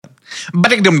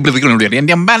This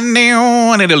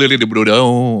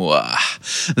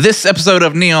episode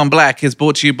of Neon Black is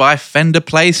brought to you by Fender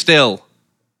Play Still.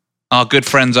 Our good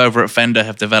friends over at Fender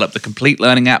have developed the complete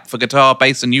learning app for guitar,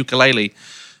 bass, and ukulele.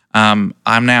 I'm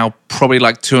now probably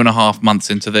like 2.5 months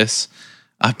into this.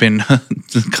 I've been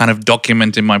kind of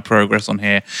documenting my progress on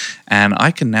here, and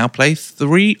I can now play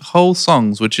 3 whole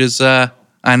songs, which is, I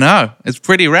know, it's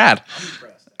pretty rad.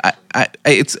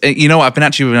 It's I've been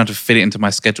able to fit it into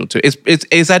my schedule too.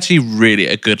 It's actually really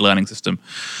a good learning system.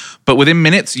 But within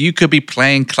minutes, you could be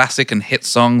playing classic and hit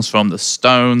songs from The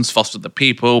Stones, Foster the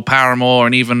People, Paramore,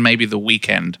 and even maybe The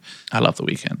Weeknd. I love The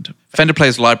Weeknd. Fender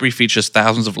Play's library features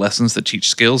thousands of lessons that teach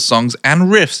skills, songs, and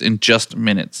riffs in just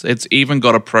minutes. It's even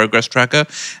got a progress tracker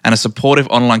and a supportive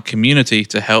online community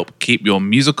to help keep your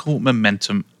musical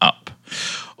momentum up.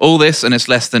 All this, and it's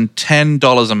less than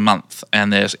 $10 a month,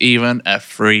 and there's even a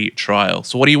free trial.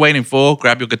 So what are you waiting for?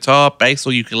 Grab your guitar, bass,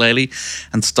 or ukulele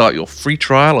and start your free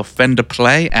trial of Fender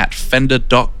Play at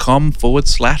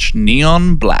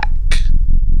fender.com/neonblack.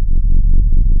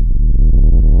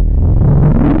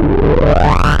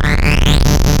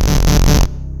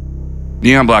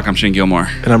 Neon Black, I'm Shane Gilmore.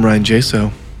 And I'm Ryan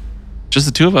Jaso. Just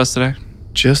the two of us today.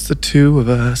 Just the two of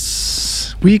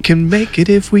us. We can make it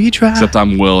if we try. Except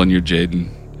I'm Will and you're Jaden.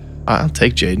 I'll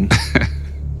take Jaden.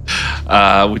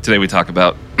 Today we talk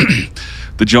about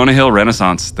the Jonah Hill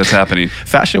Renaissance that's happening.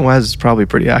 Fashion-wise, it's probably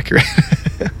pretty accurate.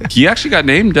 He actually got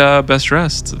named Best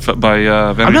Dressed by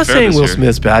Vanity I'm not Fair saying Will year.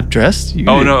 Smith's bad dressed.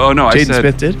 Oh, no. Jaden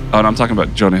Smith did? Oh, no, I'm talking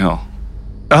about Jonah Hill.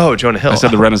 Oh, Jonah Hill. I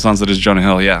said the Renaissance that is Jonah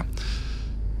Hill, yeah.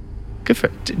 Good for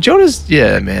Jonah's,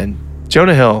 yeah, man.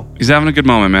 Jonah Hill. He's having a good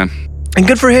moment, man. And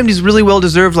good for him. He's really well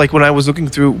deserved. Like when I was looking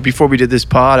through, before we did this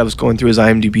pod, I was going through his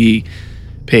IMDb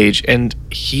page, and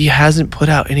he hasn't put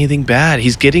out anything bad.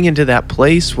 He's getting into that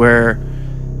place where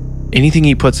anything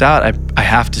he puts out, I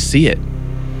have to see it.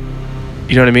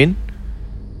 You know what I mean?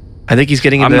 I think he's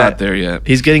getting into I'm not there yet.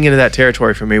 He's getting into that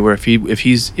territory for me where if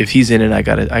he's in it, I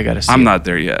gotta see I'm it. not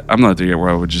there yet. I'm not there yet where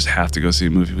I would just have to go see a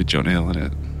movie with Jonah Hill in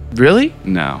it. Really?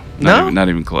 No? Not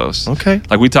even close. Okay.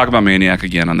 Like we talk about Maniac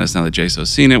again on this now that Jaso's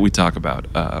seen it. We talk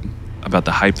about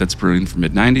the hype that's brewing for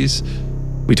mid-90s.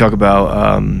 We talk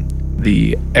about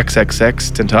the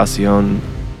XXXTentacion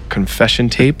confession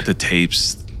tape. The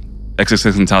tapes.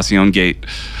 XXXTentacion gate.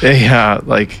 Yeah,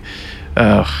 like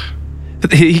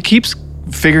he keeps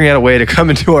figuring out a way to come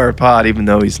into our pod even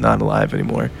though he's not alive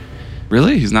anymore.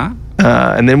 Really? He's not?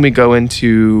 And then we go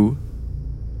into...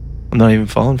 I'm not even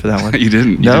falling for that one. You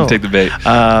didn't take the bait.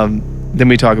 Then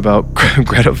we talk about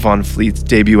Greta Von Fleet's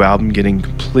debut album getting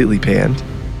completely panned.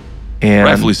 And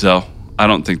rightfully so. I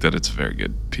don't think that it's a very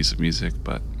good piece of music,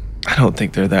 but... I don't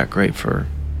think they're that great for...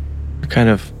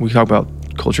 we talk about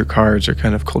culture cards or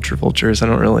kind of culture vultures. I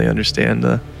don't really understand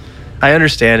I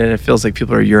understand it. It feels like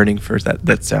people are yearning for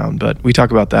that sound, but we talk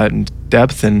about that in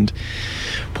depth, and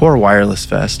poor Wireless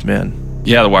Fest, man.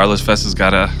 Yeah, the Wireless Fest has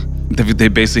got they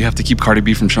basically have to keep Cardi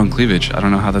B from showing cleavage. I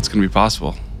don't know how that's going to be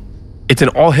possible. It's an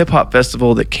all hip-hop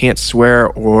festival that can't swear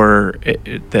or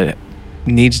that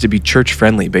needs to be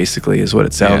church-friendly, basically, is what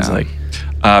it sounds like.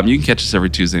 You can catch us every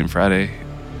Tuesday and Friday,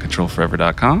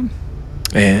 controlforever.com.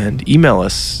 And email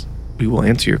us. We will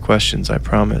answer your questions, I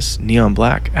promise.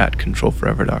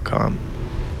 neonblack@controlforever.com.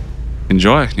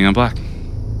 Enjoy Neon Black.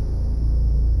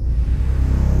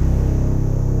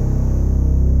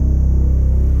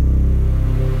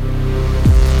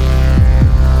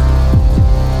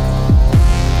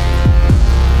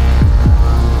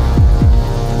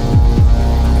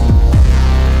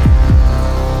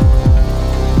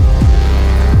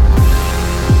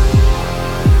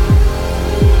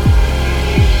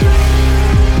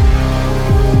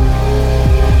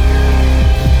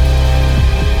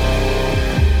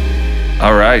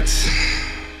 All right.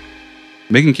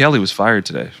 Megyn Kelly was fired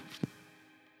today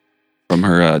from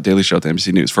her Daily Show at the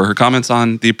NBC News for her comments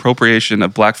on the appropriation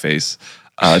of blackface,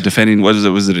 defending,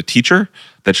 was it a teacher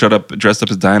that showed up dressed up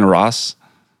as Diana Ross?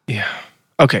 Yeah.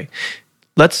 Okay.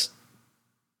 Let's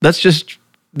just,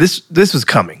 this was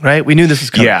coming, right? We knew this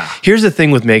was coming. Yeah. Here's the thing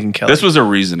with Megyn Kelly. This was a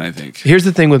reason, I think. Here's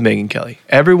the thing with Megyn Kelly.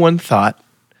 Everyone thought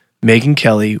Megyn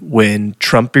Kelly, when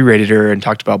Trump berated her and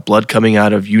talked about blood coming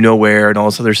out of you-know-where and all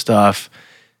this other stuff,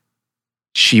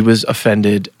 she was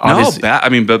offended. Obviously.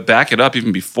 But back it up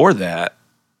even before that.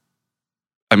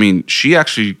 I mean, she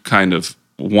actually kind of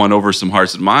won over some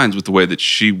hearts and minds with the way that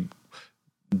she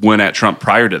went at Trump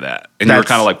prior to that. And you were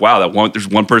kind of like, wow, there's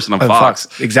one person on Fox.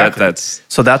 Exactly. That's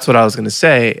so that's what I was going to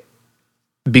say.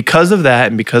 because of that,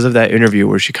 and because of that interview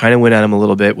where she kind of went at him a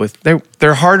little bit with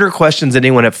they're harder questions than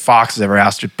anyone at Fox has ever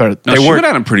asked her, but No, they she weren't.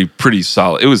 went at him pretty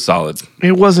solid. It was solid.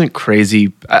 It wasn't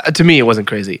crazy to me. It wasn't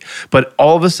crazy, but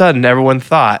all of a sudden, everyone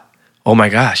thought, "Oh my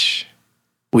gosh,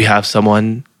 we have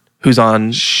someone who's on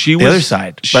the other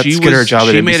side. Let's get her a job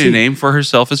at NBC." She made a name for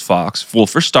herself as Fox. Well,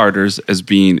 for starters, as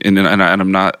being and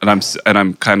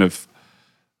I'm kind of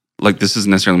like, this isn't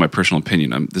necessarily my personal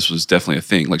opinion. This was definitely a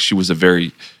thing. Like, she's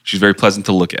very pleasant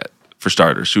to look at. For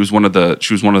starters, she was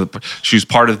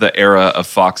part of the era of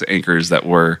Fox anchors that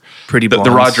were pretty the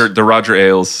Roger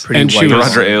Ailes, and she was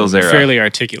Roger Ailes era. Fairly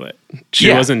articulate.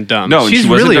 She wasn't dumb. No, she's she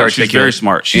wasn't really dumb. articulate. She's very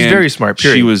smart. She's And very smart.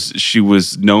 Period. She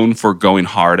was known for going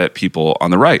hard at people on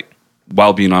the right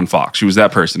while being on Fox. She was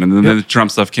that person. And then the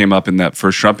Trump stuff came up in that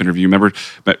first Trump interview. Remember,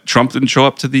 Trump didn't show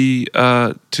up to the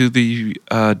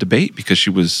debate because she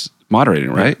was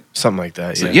moderating, right? Something like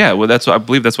that. So, well, I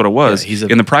believe that's what it was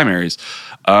in the primaries.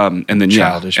 And then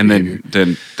childish and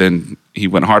behavior. then he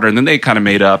went harder, and then they kind of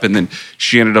made up, and then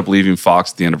she ended up leaving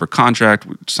Fox at the end of her contract,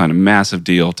 signed a massive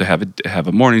deal to have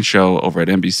a morning show over at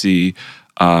NBC.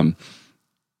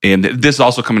 And this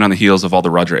also coming on the heels of all the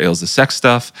Roger Ailes, the sex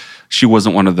stuff. She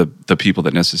wasn't one of the people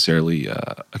that necessarily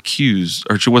accused,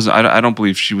 or she wasn't. I don't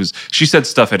believe she was. She said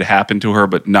stuff had happened to her,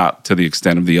 but not to the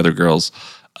extent of the other girls.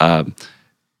 And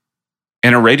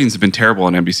her ratings have been terrible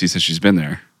on NBC since she's been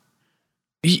there.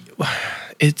 The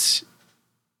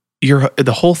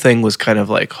whole thing was kind of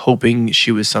like hoping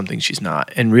she was something she's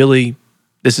not, and really,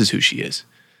 this is who she is.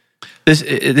 This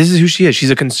is who she is.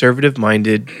 She's a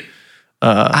conservative-minded.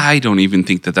 I don't even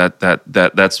think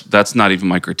that's not even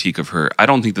my critique of her. I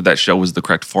don't think that show was the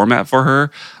correct format for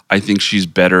her. I think she's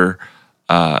better.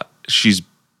 She's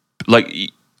like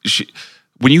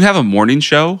when you have a morning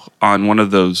show on one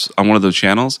of those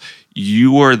channels,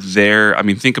 you are there. I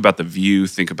mean, think about The View,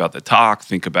 think about The Talk,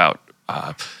 think about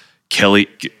Kelly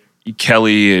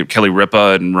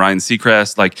Ripa and Ryan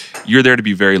Seacrest. Like, you're there to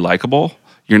be very likable.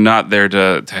 You're not there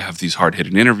to have these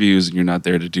hard-hitting interviews, and you're not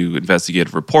there to do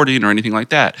investigative reporting or anything like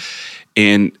that.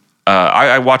 And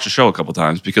I watched the show a couple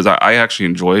times because I actually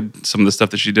enjoyed some of the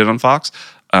stuff that she did on Fox.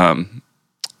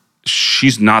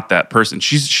 She's not that person.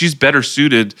 She's better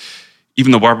suited,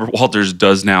 even though Barbara Walters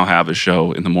does now have a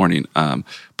show in the morning,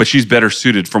 but she's better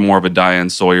suited for more of a Diane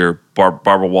Sawyer,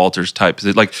 Barbara Walters type.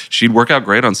 Like, she'd work out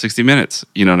great on 60 Minutes.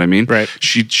 You know what I mean? Right.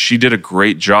 She did a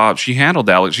great job. She handled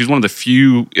Alex. She's one of the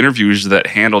few interviewers that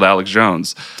handled Alex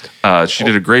Jones. She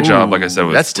did a great job. Like I said,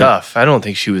 that's tough. I don't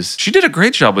think she was. She did a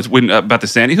great job with about the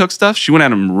Sandy Hook stuff. She went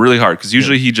at him really hard because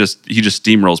usually he just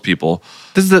steamrolls people.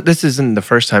 This isn't the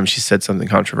first time she said something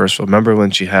controversial. Remember when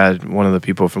she had one of the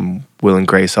people from Will and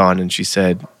Grace on, and she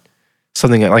said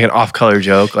something like an off-color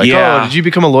joke, like, "Oh, did you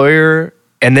become a lawyer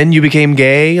and then you became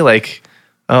gay?" Like,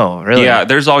 oh, really? Yeah,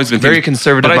 there's always been very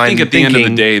conservative. But I think at the end of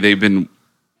the day,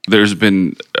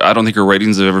 I don't think her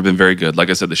ratings have ever been very good. Like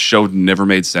I said, the show never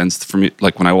made sense for me.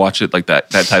 Like, when I watch it, like that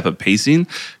type of pacing,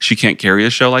 she can't carry a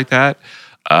show like that.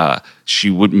 She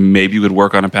would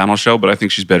work on a panel show, but I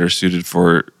think she's better suited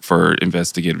for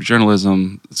investigative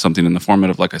journalism, something in the format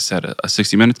of, like I said, a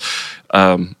 60 Minutes.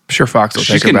 I'm sure Fox will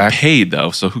she's take her back. She's getting paid,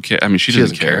 though, so who cares? I mean, she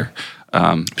doesn't care.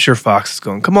 I'm sure Fox is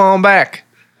going, "Come on back.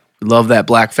 Love that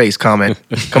blackface comment.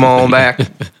 Come on back,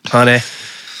 honey."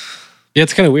 Yeah,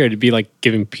 it's kind of weird to be like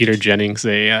giving Peter Jennings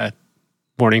a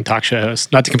morning talk show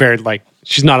host. Not to compare, like,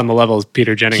 she's not on the level as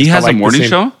Peter Jennings. He has like a morning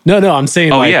show? No, I'm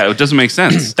saying. Oh, like, yeah, it doesn't make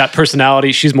sense. That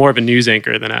personality, she's more of a news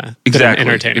anchor than an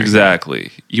entertainer.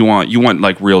 Exactly. You want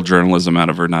like real journalism out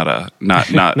of her, not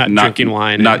drinking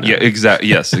wine. Exactly.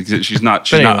 Yes, she's not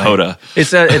Hoda.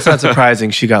 It's not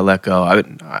surprising she got let go.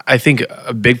 I think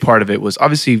a big part of it was,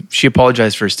 obviously she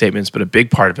apologized for her statements, but a big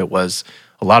part of it was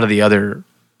a lot of the other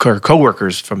her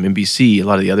coworkers from NBC, a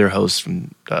lot of the other hosts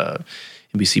from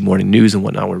NBC Morning News and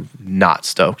whatnot were not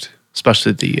stoked,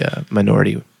 especially the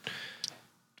minority.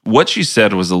 What she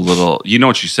said was a little, you know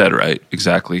what she said, right?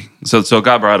 Exactly. So it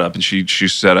got brought up, and she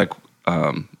said, I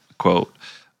quote,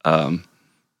 when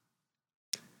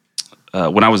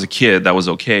I was a kid, that was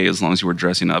okay as long as you were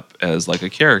dressing up as like a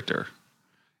character.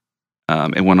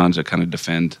 And went on to kind of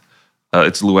defend.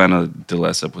 It's Luana de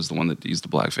Lesseps was the one that used the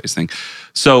blackface thing.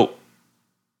 So,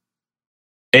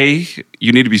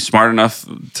 you need to be smart enough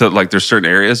to, like, there's certain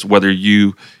areas, whether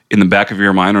you, in the back of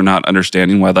your mind, are not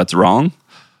understanding why that's wrong.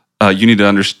 You need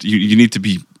to you need to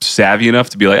be savvy enough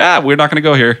to be like, we're not going to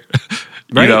go here.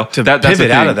 Right. You know, to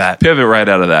pivot out of that. Pivot right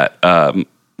out of that.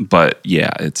 But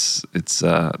yeah, it's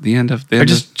the end of the end.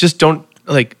 Just don't,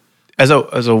 like, as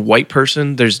a white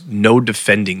person, there's no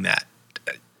defending that.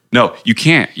 No, you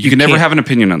can't. You can never have an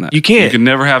opinion on that. You can't. You can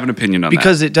never have an opinion on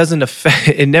because that. it doesn't affect.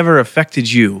 It never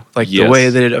affected you like the way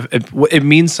that it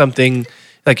means something.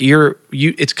 Like you.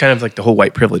 It's kind of like the whole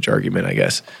white privilege argument, I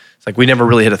guess. It's like we never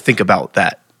really had to think about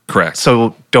that. Correct.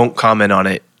 So don't comment on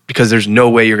it because there's no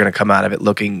way you're going to come out of it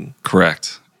looking.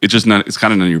 Correct. It's just not. It's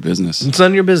kind of none of your business. It's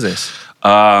none of your business.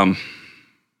 One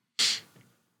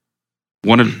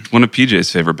of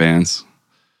PJ's favorite bands,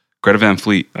 Greta Van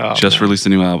Fleet, just released a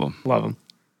new album. Love them.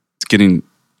 It's getting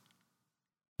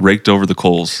raked over the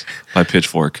coals by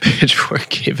Pitchfork. Pitchfork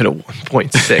gave it a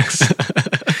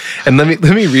 1.6. And let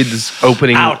me read this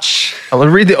opening. Ouch. I'm going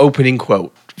to read the opening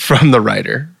quote from the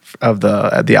writer of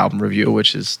the album review,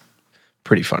 which is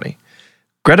pretty funny.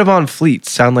 Greta Van Fleet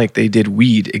sound like they did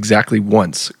weed exactly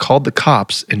once, called the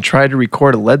cops, and tried to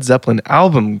record a Led Zeppelin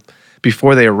album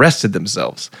before they arrested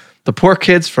themselves. The poor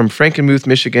kids from Frankenmuth,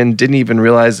 Michigan didn't even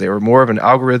realize they were more of an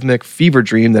algorithmic fever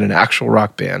dream than an actual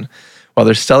rock band. While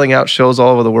they're selling out shows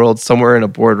all over the world, somewhere in a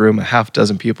boardroom, a half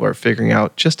dozen people are figuring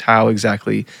out just how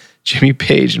exactly Jimmy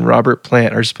Page and Robert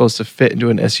Plant are supposed to fit into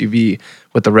an SUV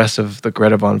with the rest of the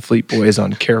Greta Van Fleet boys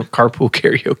on carpool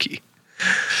karaoke.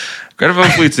 Greta Van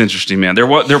Fleet's interesting, man. They're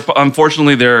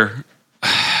unfortunately they're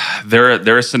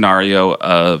a scenario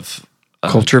of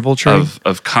culture vulture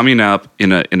of coming up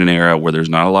in an era where there's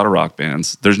not a lot of rock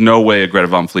bands. There's no way a Greta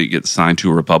Van Fleet gets signed to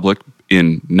a Republic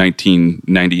in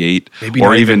 1998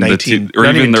 or even the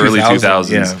early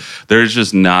 2000s. Yeah. There's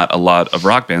just not a lot of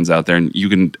rock bands out there, and you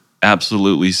can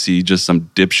absolutely see just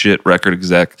some dipshit record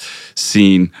exec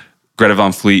seeing Greta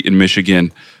Van Fleet in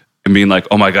Michigan and being like,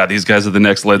 "Oh my God, these guys are the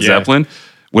next Led Zeppelin."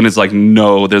 When it's like,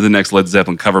 no, they're the next Led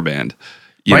Zeppelin cover band.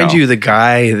 Mind you, the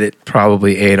guy that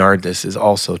probably A&R'd this is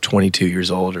also 22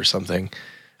 years old or something.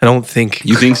 I don't think...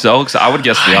 You think so? Because I would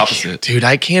guess the opposite. Dude,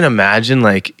 I can't imagine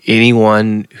like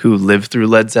anyone who lived through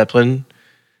Led Zeppelin.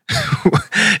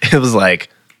 It was like,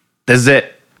 this is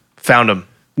it. Found him.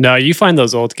 No, you find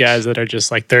those old guys that are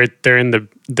just like, they're in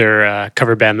their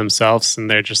cover band themselves, and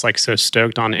they're just like so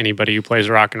stoked on anybody who plays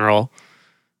rock and roll.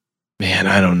 Man,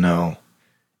 I don't know.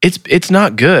 It's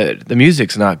not good. The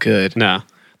music's not good. No.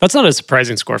 That's not a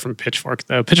surprising score from Pitchfork,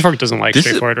 though. Pitchfork doesn't like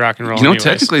straightforward rock and roll. You know,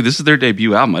 technically, this is their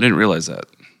debut album. I didn't realize that.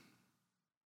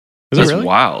 That's really?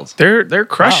 wild. They're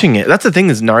crushing it. That's the thing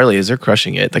that's gnarly is they're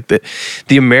crushing it. Like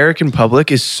the American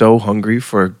public is so hungry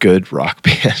for a good rock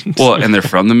band. Well, and they're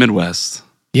from the Midwest.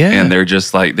 Yeah. And they're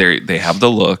just like they have the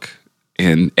look.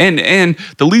 And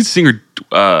the lead singer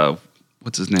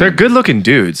what's his name? They're good looking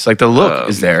dudes. Like the look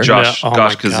is there. Josh my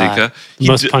Kazika. God.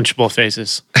 Most punchable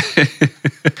faces.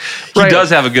 He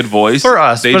does have a good voice. For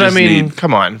us, but I mean,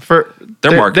 come on.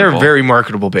 They're marketable. They're a very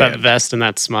marketable band. That vest and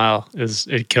that smile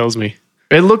it kills me.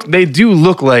 They do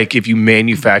look like if you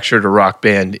manufactured a rock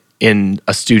band in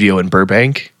a studio in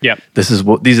Burbank. Yep.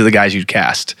 These are the guys you'd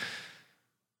cast.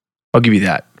 I'll give you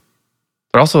that.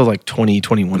 They're also like 20,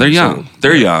 21. They're young.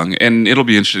 They're young, and it'll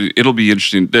be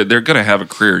interesting. They're going to have a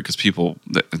career because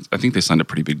I think they signed a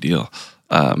pretty big deal.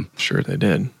 Sure, they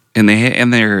did. And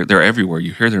they're everywhere.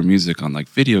 You hear their music on like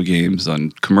video games,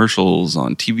 on commercials,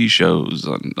 on TV shows,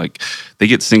 on like they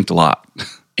get synced a lot.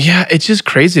 Yeah, it's just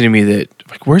crazy to me that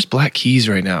like where's Black Keys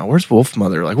right now? Where's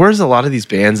Wolfmother? Like where's a lot of these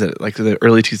bands that like the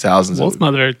early 2000s?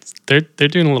 Wolfmother, they're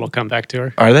doing a little comeback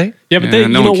tour. Are they? Yeah, but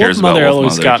Wolfmother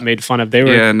always got made fun of. They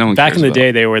were no one back in the cares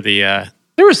day. They were the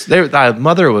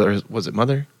Mother was it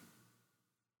Mother?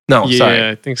 No, yeah, sorry.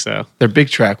 I think so. Their big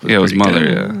track was Yeah, it was pretty Mother.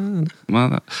 good. Yeah,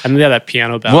 Mother. And they had that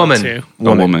piano ballad too.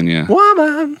 Woman. Yeah.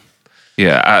 Woman.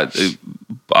 Yeah,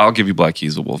 I'll give you Black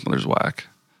Keys. The Wolfmother's whack.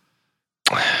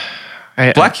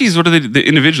 Black Keys, what do they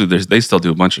individually? They still do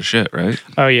a bunch of shit, right?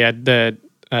 Oh yeah, the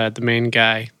main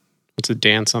guy, what's a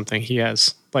Dan something? He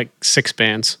has like 6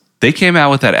 bands. They came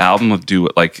out with that album of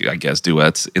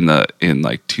duets in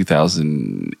like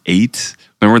 2008.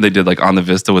 Remember they did like On the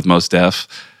Vista with Mos Def,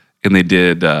 and they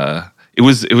did. It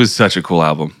was such a cool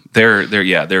album. They're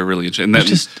really interesting. And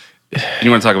you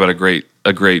want to talk about a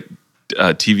great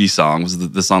TV song? Was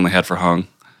the song they had for Hung?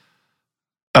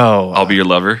 Oh, I'll Be Your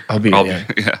Lover. I'll be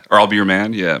or I'll Be Your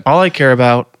Man. Yeah. All I care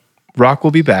about, rock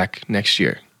will be back next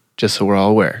year. Just so we're all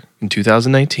aware. In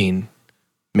 2019,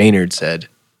 Maynard said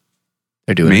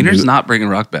they're doing. Maynard's not bringing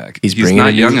rock back. He's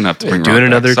not young enough to bring rock back. Doing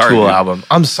another Tool album.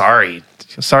 I'm sorry.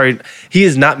 He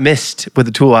is not missed with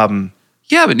the Tool album.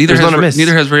 Yeah, but neither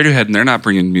has Radiohead, and they're not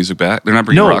bringing music back. They're not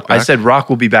bringing rock back. I said rock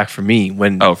will be back for me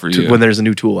when there's a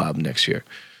new Tool album next year.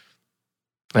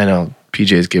 I know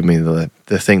PJ's giving me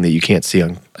the thing that you can't see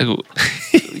on.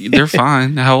 They're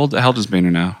fine. How old is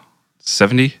Maynard now?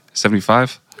 70?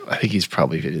 75? I think he's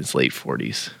probably in his late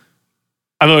 40s.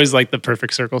 I've always liked the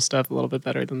Perfect Circle stuff a little bit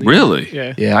better than Really?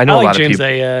 Yeah. Yeah, I know a lot James of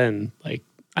people. Aya and like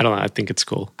I don't know. I think it's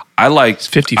cool. I like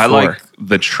 54. I like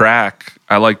the track.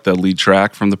 I like the lead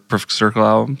track from the Perfect Circle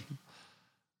album.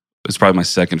 It's probably my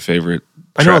second favorite.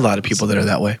 I know a lot of people that are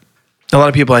that way. A lot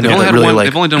of people I know that really like.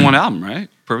 They've only done one album, right?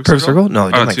 Perfect Circle? No,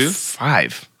 they've done like 2?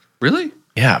 5. Really?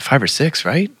 Yeah, 5 or 6,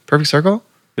 right? Perfect Circle?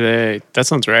 That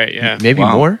sounds right. Yeah. Maybe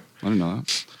Wow. more. I didn't know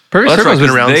that. Perfect Circle's been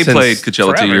around They since played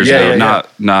Coachella 2 forever. years Yeah, ago. yeah, yeah.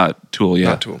 Not Tool. Yeah,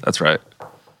 Not Tool. That's right.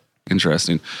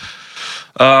 Interesting.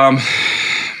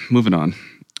 Moving on.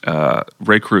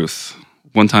 Ray Kruth,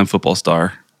 one-time football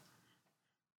star.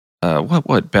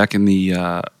 What? Back in the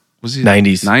was he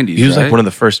 90s. 90s. He was right? like one of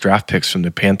the first draft picks from the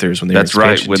Panthers when they That's were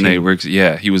right. expansion When they team. were,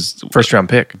 yeah, he was First round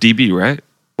pick, DB, right?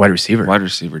 wide receiver. Wide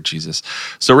receiver, Jesus.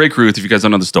 So Ray Kruth, if you guys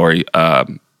don't know the story,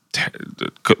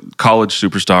 college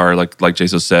superstar, like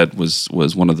Jason said, was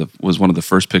one of the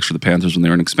first picks for the Panthers when they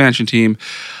were an expansion team.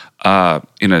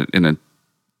 In a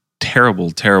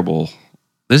terrible.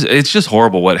 It's just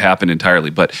horrible what happened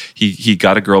entirely. But he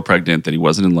got a girl pregnant that he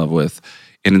wasn't in love with,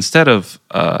 and instead of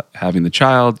having the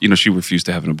child, she refused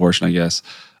to have an abortion, I guess.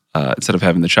 Instead of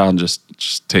having the child and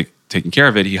just taking care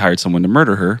of it, he hired someone to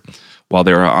murder her. While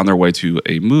they were on their way to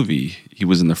a movie, he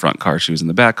was in the front car, she was in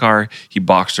the back car. He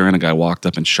boxed her, and a guy walked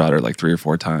up and shot her like 3 or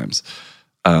 4 times.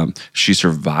 She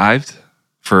survived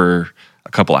for a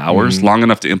couple hours, long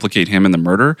enough to implicate him in the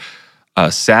murder.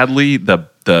 Sadly, the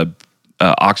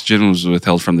oxygen was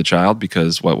withheld from the child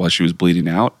because while she was bleeding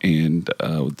out, and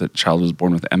the child was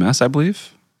born with MS, I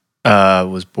believe.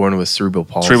 Was born with cerebral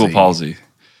palsy. Cerebral palsy.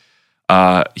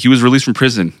 He was released from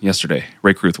prison yesterday.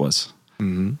 Ray Kruth was.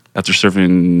 Mm-hmm. After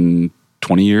serving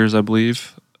 20 years, I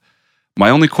believe. My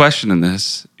only question in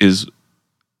this is,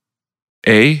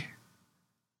 A,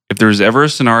 if there's ever a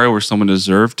scenario where someone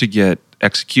deserved to get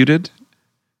executed,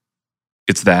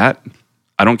 it's that.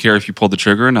 I don't care if you pulled the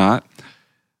trigger or not.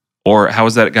 Or how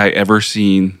has that guy ever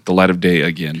seen the light of day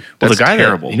again? Well, That's the guy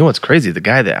terrible. you know what's crazy? The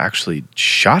guy that actually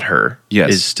shot her Yes.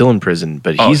 is still in prison,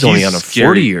 but he's only on a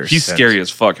 40-year He's sentence. scary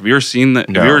as fuck. Have you ever seen the?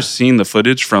 No. Have you ever seen the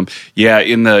footage from? Yeah,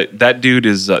 in that dude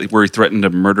is where he threatened to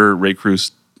murder Ray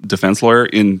Kruth's defense lawyer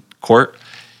in court.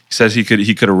 He says he could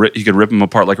rip him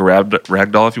apart like a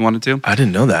rag doll if he wanted to. I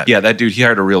didn't know that. Yeah, that dude, he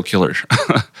hired a real killer.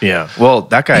 Yeah. Well,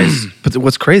 that guy's. But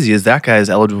what's crazy is that guy is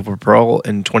eligible for parole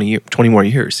in 20 more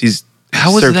years.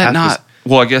 How is served that half not?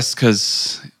 his- Well, I guess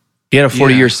because He had a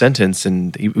 40-year sentence,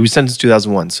 and he was sentenced in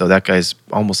 2001. So that guy's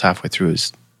almost halfway through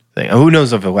his thing. And who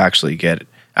knows if he'll actually get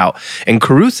out? And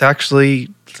Caruth's actually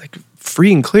like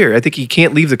free and clear. I think he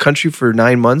can't leave the country for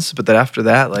 9 months, but then after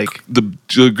that, like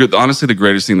honestly, the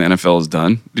greatest thing the NFL has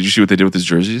done. Did you see what they did with his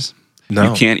jerseys? No.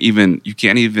 You can't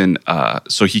even.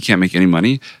 So he can't make any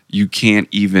money. You can't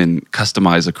even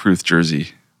customize a Kruth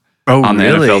jersey on the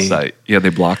really? NFL site. Yeah, they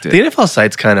blocked it. The NFL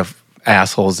site's kind of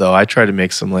assholes, though. I try to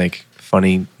make some like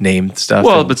funny name stuff.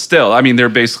 Well, but still, I mean,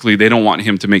 they don't want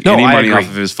him to make any I money agree. off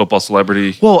of his football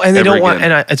celebrity. well, and they ever don't want,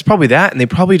 again. and it's probably that, and they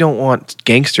probably don't want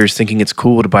gangsters thinking it's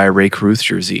cool to buy a Ray Kruth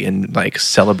jersey and like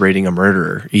celebrating a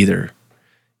murderer either.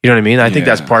 You know what I mean? I think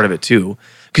that's Yeah. part of it too,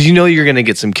 because you're going to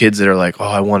get some kids that are like, "Oh,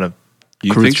 I want a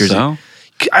You Kruth think jersey." so?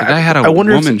 The guy had a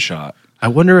wonder woman shot. I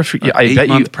wonder if An I bet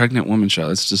you. 8-month pregnant woman shot.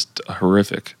 It's just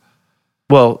horrific.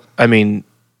 Well, I mean,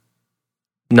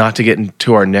 not to get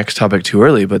into our next topic too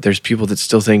early, but there's people that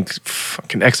still think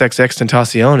fucking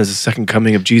XXXTentacion is the second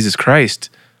coming of Jesus Christ.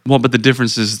 Well, but the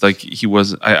difference is like he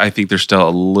was. I think there's still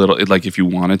a little like if you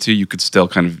wanted to, you could still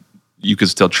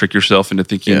trick yourself into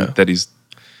thinking Yeah. that he's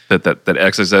that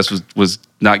XXX was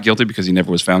not guilty because he never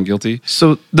was found guilty.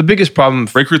 So the biggest problem,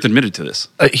 Ray Kruth admitted to this.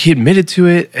 he admitted to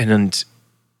it, and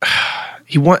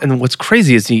and what's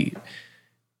crazy is he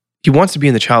wants to be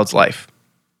in the child's life.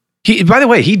 By the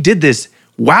way, he did this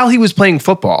while he was playing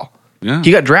football. Yeah.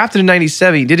 He got drafted in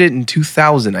 97. He did it in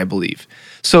 2000, I believe.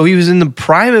 So he was in the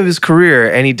prime of his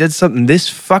career, and he did something this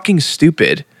fucking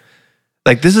stupid.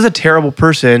 Like, this is a terrible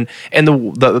person.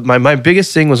 And my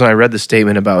biggest thing was when I read the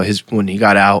statement about when he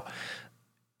got out,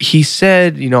 he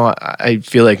said, I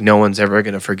feel like no one's ever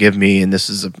going to forgive me, and this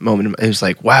is a moment. It was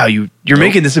like, wow, you're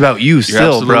making this about you You're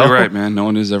still, absolutely bro. right, man. No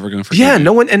one is ever going to forgive Yeah, you.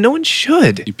 no one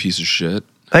should. You piece of shit.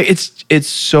 Like, it's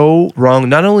so wrong.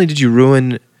 Not only did you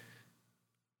ruin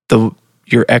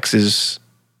your ex's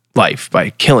life by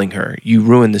killing her, you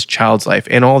ruined this child's life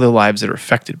and all the lives that are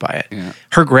affected by it. Yeah.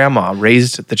 Her grandma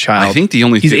raised the child. I think the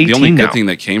only He's 18 good now. thing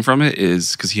that came from it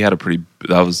is because he had a pretty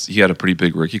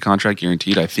big rookie contract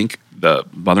guaranteed. I think the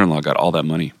mother-in-law got all that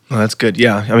money. Well, that's good.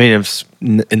 Yeah. I mean,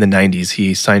 in the 90s,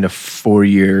 he signed a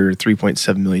 4-year,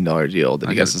 $3.7 million deal. That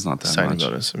I he guess got it's not that signing much.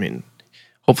 bonus. I mean,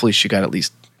 hopefully she got at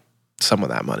least some of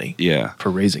that money Yeah. for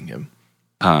raising him.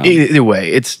 Um, Either way,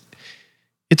 it's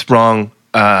wrong.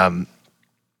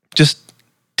 Just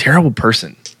terrible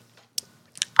person.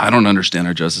 I don't understand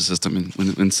our justice system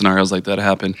when scenarios like that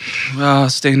happen.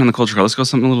 Staying on the culture, let's go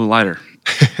something a little lighter.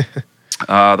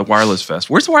 The Wireless Fest.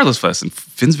 Where's the Wireless Fest? In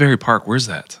Finsbury Park. Where's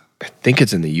that? I think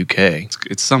it's in the UK.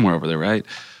 It's somewhere over there, right?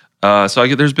 So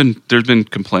there's been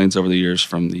complaints over the years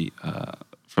from the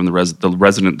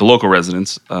local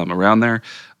residents around there.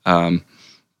 Yeah,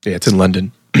 it's in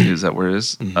London. Is that where it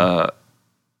is? Mm-hmm.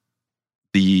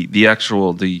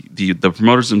 The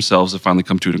promoters themselves have finally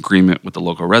come to an agreement with the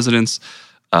local residents,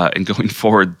 and going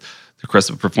forward, the request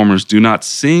of performers do not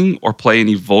sing or play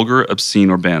any vulgar, obscene,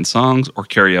 or banned songs, or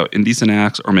carry out indecent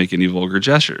acts, or make any vulgar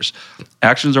gestures.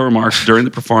 Actions or remarks during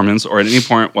the performance or at any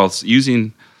point whilst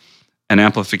using an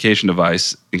amplification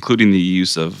device, including the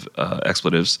use of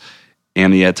expletives,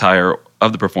 and the attire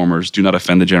of the performers do not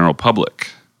offend the general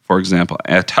public. For example,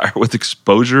 attire with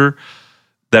exposure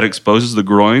that exposes the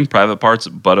groin, private parts,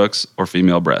 buttocks, or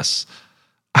female breasts.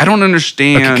 I don't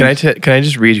understand. Okay, can I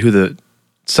just read who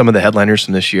some of the headliners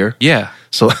from this year? Yeah.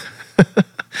 So,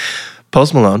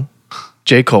 Post Malone,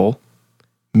 J. Cole,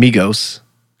 Migos,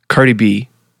 Cardi B.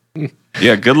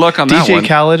 Yeah, good luck on that one. DJ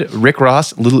Khaled, Rick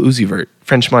Ross, Lil Uzi Vert,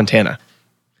 French Montana.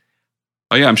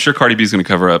 Oh yeah, I'm sure Cardi B's going to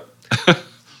cover up.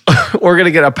 We're going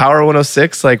to get a Power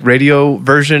 106 like radio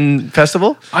version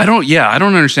festival? I don't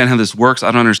understand how this works.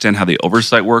 I don't understand how the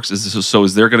oversight works.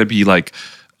 Is there going to be like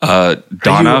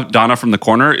Donna from the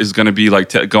corner is going to be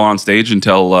like go on stage and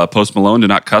tell Post Malone to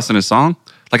not cuss in his song?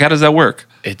 Like, how does that work?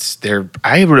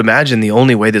 I would imagine the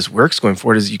only way this works going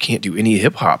forward is you can't do any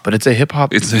hip hop, but it's a hip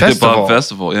hop festival. It's a hip hop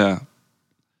festival, yeah.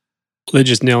 They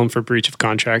just nail him for breach of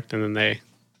contract, and then they.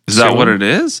 Is that what it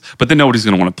is? But then nobody's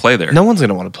going to want to play there. No one's going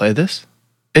to want to play this.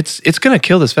 It's going to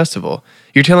kill this festival.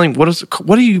 You're telling what is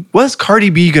Cardi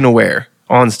B going to wear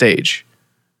on stage?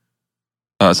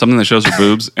 Something that shows her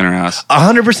boobs and her ass.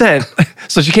 100%.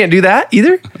 So she can't do that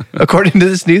either, according to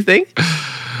this new thing.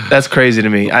 That's crazy to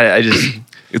me. I just.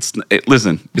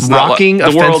 Listen. It's rocking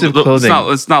not like offensive clothing.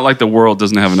 It's not like the world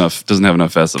doesn't have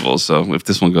enough festivals. So if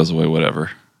this one goes away, whatever.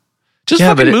 Just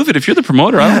fucking move it. If you're the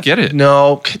promoter, I don't get it.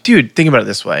 No, dude. Think about it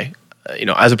this way.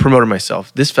 As a promoter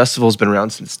myself, this festival has been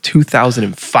around since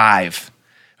 2005.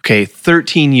 Okay,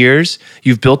 13 years.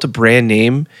 You've built a brand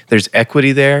name. There's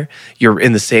equity there. You're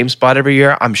in the same spot every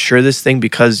year. I'm sure this thing,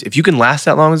 because if you can last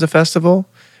that long as a festival,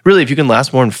 really, if you can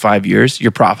last more than 5 years,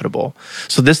 you're profitable.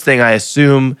 So this thing, I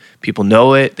assume people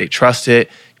know it, they trust it,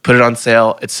 you put it on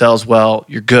sale, it sells well,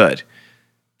 you're good.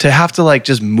 To have to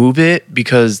just move it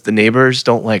because the neighbors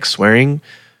don't like swearing,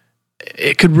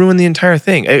 it could ruin the entire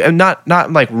thing. Not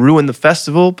like ruin the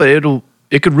festival, but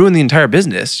it could ruin the entire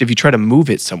business if you try to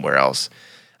move it somewhere else.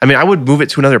 I mean, I would move it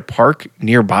to another park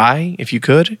nearby if you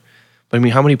could. But I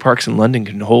mean, how many parks in London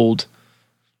can hold?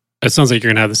 It sounds like you're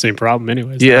going to have the same problem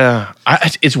anyways. Yeah.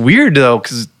 It's weird though,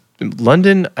 because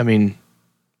London, I mean,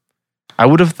 I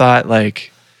would have thought maybe.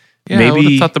 I would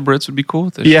have thought the Brits would be cool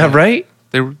with this. Yeah, shit. Right?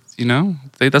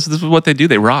 This is what they do.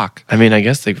 They rock. I mean, I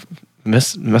guess they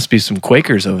must be some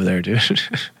Quakers over there, dude.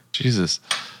 Jesus.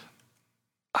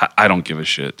 I don't give a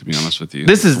shit, to be honest with you.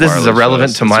 This is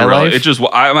irrelevant to my life. It just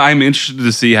I'm interested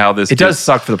to see how this. It does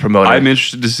suck for the promoter. I'm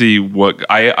interested to see what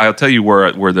I'll tell you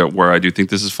where I do think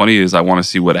this is funny is I want to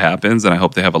see what happens, and I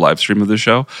hope they have a live stream of this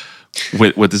show.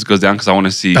 What this goes down, because I want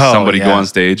to see somebody go on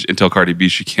stage and tell Cardi B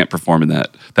she can't perform in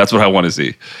that. That's what I want to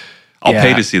see. I'll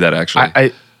pay to see that.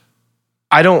 Actually,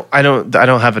 I don't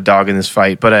have a dog in this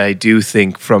fight, but I do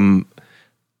think from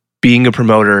being a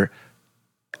promoter,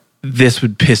 this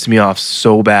would piss me off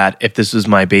so bad if this was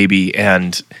my baby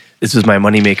and this was my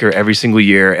moneymaker every single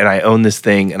year and I own this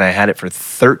thing and I had it for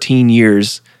 13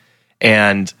 years.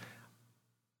 And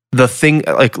the thing,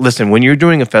 listen, when you're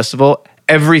doing a festival,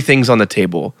 everything's on the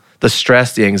table. The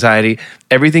stress, the anxiety,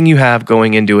 everything you have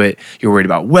going into it. You're worried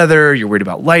about weather, you're worried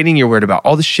about lighting, you're worried about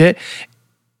all this shit.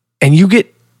 And you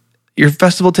get your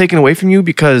festival taken away from you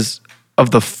because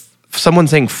of someone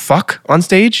saying fuck on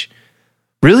stage?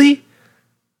 Really?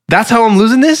 That's how I'm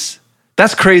losing this?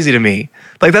 That's crazy to me.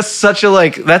 That's such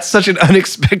an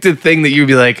unexpected thing that you'd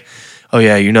be like, oh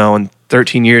yeah, in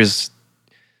 13 years,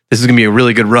 this is gonna be a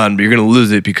really good run, but you're gonna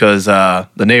lose it because the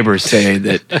neighbors say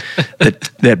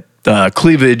that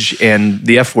cleavage and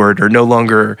the F word are no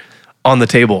longer on the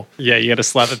table. Yeah, you got to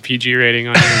slap a PG rating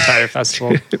on your entire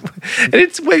festival.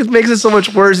 And what makes it so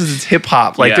much worse is it's hip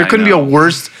hop. There couldn't be a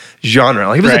worse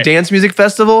genre. If it was a dance music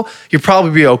festival, you'd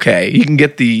probably be okay. You can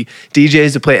get the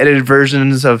DJs to play edited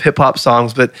versions of hip hop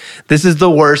songs, but this is the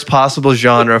worst possible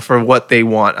genre for what they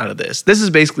want out of this. This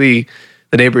is basically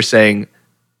the neighbors saying,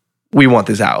 we want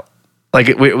this out.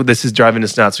 This is driving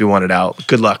us nuts. We want it out.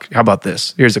 Good luck. How about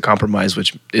this? Here's a compromise,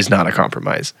 which is not a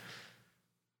compromise.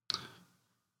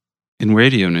 In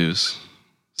radio news,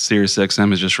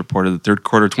 SiriusXM has just reported the third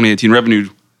quarter 2018 revenue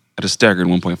at a staggering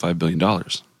 $1.5 billion. An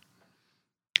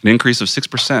increase of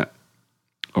 6%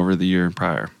 over the year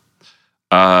prior.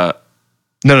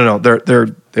 No.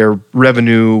 Their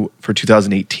revenue for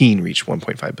 2018 reached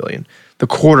 1.5 billion. The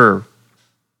quarter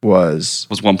was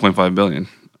 1.5 billion.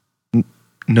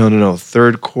 No.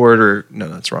 Third quarter. No,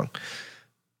 that's wrong.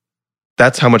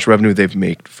 That's how much revenue they've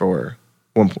made for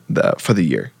the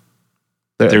year.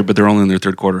 But they're only in their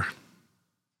third quarter.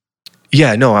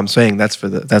 Yeah, no, I'm saying that's for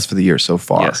the year so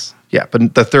far. Yes. Yeah,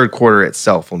 but the third quarter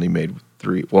itself only made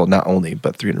not only,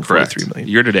 but 343 million.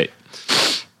 Year to date.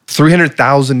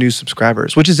 300,000 new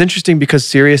subscribers, which is interesting because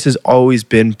Sirius has always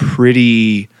been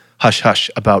pretty hush-hush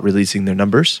about releasing their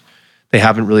numbers. They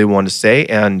haven't really wanted to say,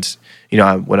 and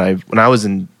when I was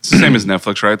in... It's the same as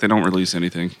Netflix, right? They don't release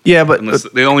anything. Yeah, but...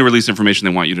 They only release information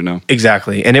they want you to know.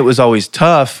 Exactly, and it was always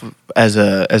tough as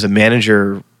a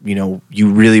manager. You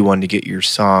really wanted to get your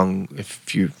song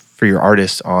for your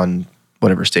artist on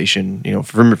whatever station.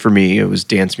 For me, it was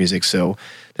dance music, so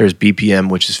there's BPM,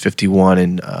 which is 51,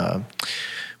 and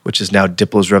which is now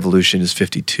Diplo's Revolution is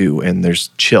 52, and there's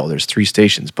Chill. There's 3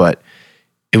 stations, but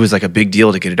it was like a big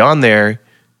deal to get it on there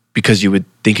because you would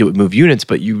think it would move units,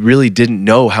 but you really didn't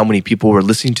know how many people were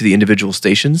listening to the individual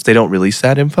stations. They don't release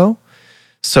that info.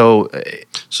 So it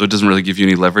doesn't really give you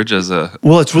any leverage as a...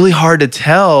 Well, it's really hard to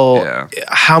tell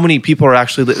how many people are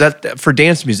actually... For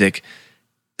dance music,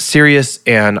 Sirius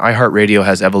and iHeartRadio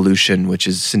has Evolution, which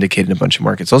is syndicated in a bunch of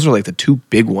markets. Those are like the 2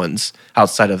 big ones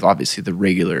outside of obviously the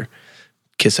regular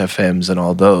Kiss FMs and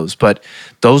all those. But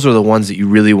those are the ones that you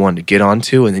really wanted to get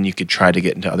onto, and then you could try to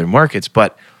get into other markets.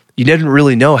 But you didn't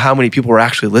really know how many people were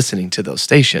actually listening to those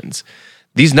stations.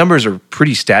 These numbers are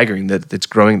pretty staggering that it's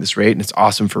growing at this rate, and it's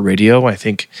awesome for radio. I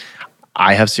think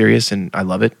I have Sirius, and I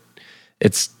love it.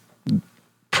 It's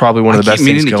probably one of the best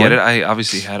things going. I keep meaning to get it. I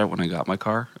obviously had it when I got my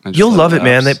car. You'll love it,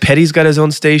 man. That Petty's got his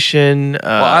own station.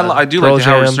 Well, I do like the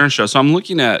Howard Stern show. So I'm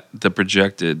looking at the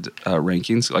projected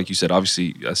rankings. Like you said,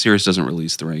 obviously, Sirius doesn't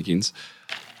release the rankings.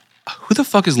 Who the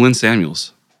fuck is Lynn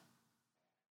Samuels?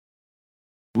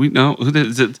 We know who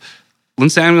is it? Lynn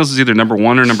Samuels is either number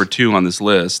 1 or number 2 on this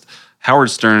list.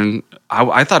 Howard Stern,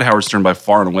 I thought Howard Stern by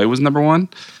far and away was number 1.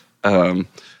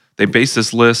 They base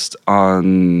this list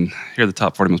on, here are the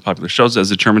top 40 most popular shows as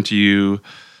determined to you.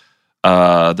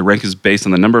 The rank is based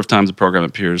on the number of times the program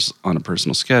appears on a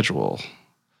personal schedule.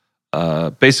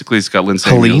 Basically, it's got Lynn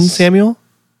Samuels. Helene Samuel?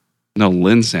 No,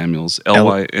 Lynn Samuels.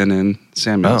 Lynn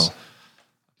Samuels. Oh.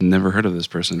 Never heard of this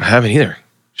person. I haven't either.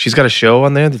 She's got a show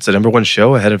on there that's the number 1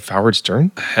 show ahead of Howard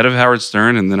Stern? Ahead of Howard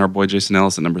Stern, and then our boy Jason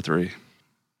Ellis at number 3.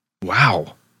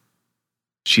 Wow.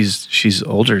 She's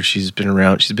older. She's been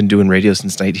around. She's been doing radio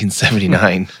since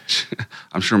 1979.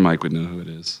 I'm sure Mike would know who it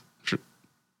is. I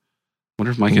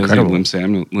wonder if Mike has any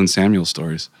Lynn Samuel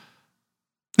stories.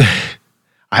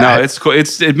 It's cool.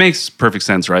 It makes perfect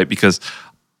sense, right? Because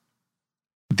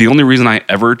the only reason I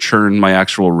ever turn my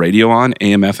actual radio on,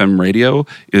 AM, FM radio,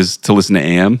 is to listen to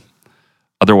AM.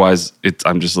 Otherwise,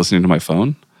 I'm just listening to my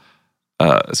phone.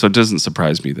 So it doesn't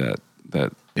surprise me that.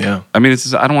 Yeah. I mean,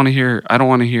 I don't want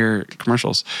to hear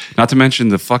commercials. Not to mention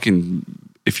the fucking,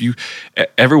 if you,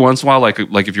 every once in a while,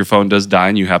 like if your phone does die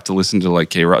and you have to listen to like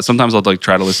K-Rock, sometimes I'll like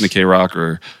try to listen to K-Rock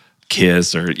or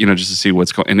Kiss or, just to see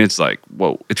what's going, and it's like,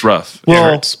 whoa, it's rough. Well,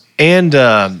 it hurts. And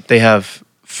they have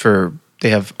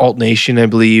Alt Nation, I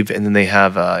believe, and then they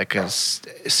have like a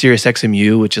Sirius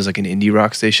XMU, which is like an indie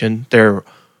rock station. They're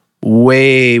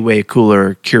way, way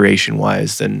cooler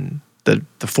curation-wise than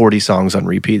the 40 songs on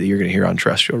repeat that you're going to hear on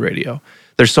terrestrial radio.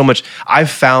 There's so much.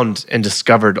 I've found and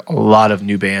discovered a lot of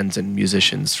new bands and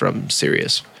musicians from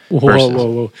Sirius.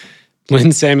 Whoa.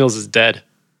 Lynn Samuels is dead.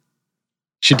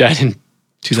 She died in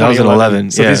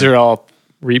 2011. So these are all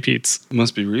repeats. It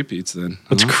must be repeats then.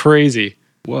 That's crazy.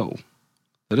 Whoa.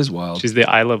 That is wild. She's the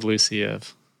I Love Lucy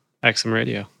of XM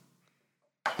Radio.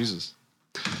 Jesus.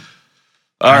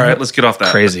 All right, let's get off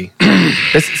that. Crazy.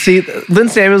 See, Lynn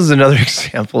Samuels is another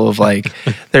example of like,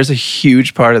 there's a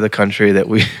huge part of the country that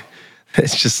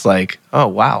it's just like, oh,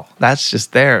 wow, that's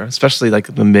just there, especially like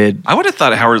the mid. I would have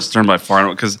thought Howard Stern by far,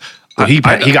 because he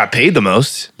got paid the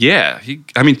most. Yeah.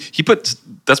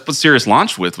 That's what Sirius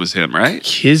launched with was him, right?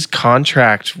 His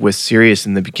contract with Sirius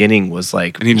in the beginning was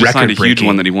like, and he just signed a huge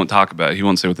one that he won't talk about. He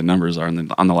won't say what the numbers are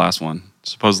on the last one.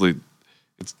 Supposedly,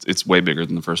 it's way bigger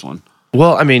than the first one.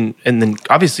 Well, I mean, and then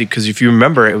obviously, because if you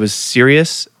remember, it was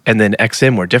Sirius and then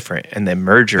XM were different, and the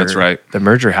merger. That's right. The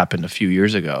merger happened a few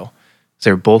years ago. So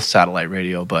they were both satellite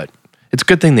radio, but it's a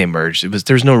good thing they merged.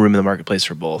 There's no room in the marketplace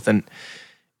for both, and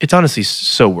it's honestly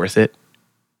so worth it.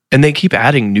 And they keep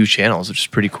adding new channels, which is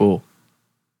pretty cool.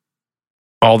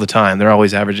 all the time. They're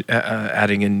always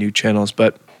adding in new channels.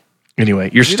 But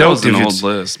anyway, you're Maybe that stoked was an if old it's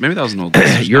list. Maybe that was an old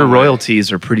list. your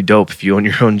royalties are pretty dope if you own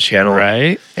your own channel,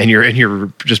 Right? And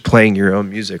you're just playing your own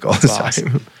music all the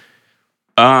time.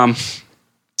 Awesome.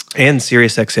 And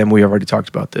SiriusXM, we already talked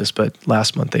about this, but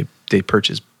last month they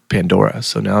purchased Pandora,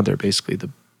 so now they're basically the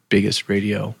biggest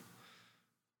radio.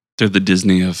 They're the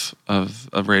Disney of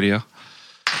radio.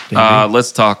 Maybe.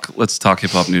 Let's talk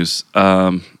hip hop news.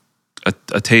 A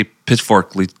tape,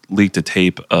 Pitchfork leaked a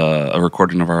tape, a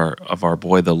recording of our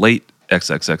boy, the late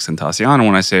XXXTentacion. And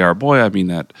when I say our boy, I mean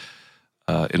that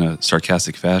in a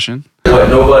sarcastic fashion. What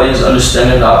nobody's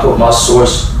understanding, I put my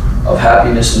source of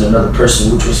happiness in another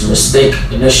person, which was a mistake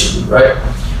initially, right?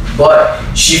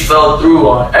 But she fell through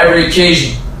on every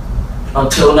occasion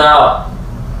until now.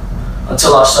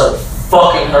 Until I started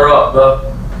fucking her up,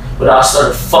 bro. But I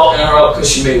started fucking her up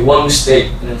because she made one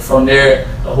mistake. And then from there,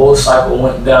 the whole cycle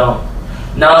went down.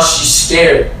 Now she's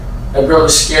scared. That girl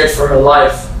is scared for her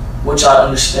life, which I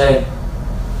understand.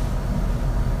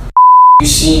 You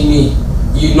see me,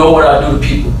 you know what I do to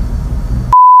people.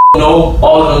 No,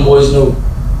 all of them boys know.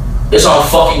 It's on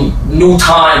fucking New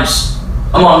Times.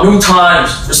 I'm on New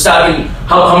Times for stabbing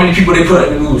how many people they put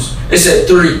in the news. They said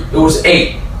 3, it was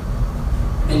 8.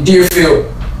 In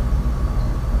Deerfield.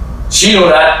 She know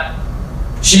that.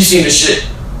 She seen the shit.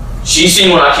 She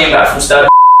seen when I came back from stabbing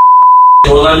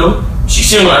in Orlando. She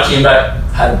seen when I came back,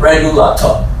 had a brand new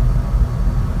laptop.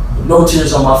 With no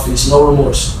tears on my face, no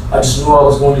remorse. I just knew I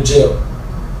was going to jail.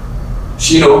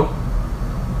 She know.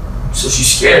 So she's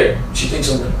scared. She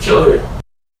thinks I'm gonna kill her.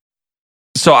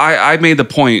 So I made the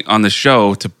point on the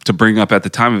show to bring up at the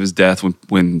time of his death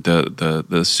when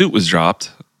the suit was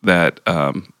dropped that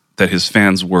his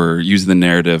fans were using the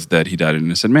narrative that he died an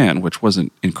innocent man, which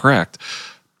wasn't incorrect,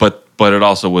 but it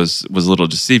also was a little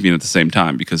deceiving at the same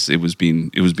time because it was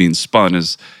being spun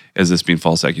as this being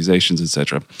false accusations,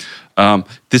 etc.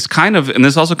 This kind of, and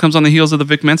this also comes on the heels of the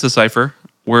Vic Mensa cipher,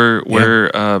 where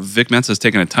Vic Mensa has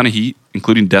taken a ton of heat,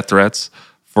 including death threats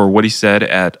for what he said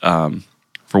at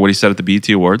the BET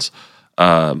Awards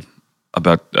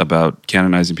about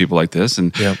canonizing people like this.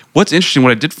 And what's interesting,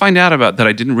 what I did find out about that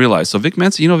I didn't realize. So Vic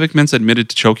Mensa admitted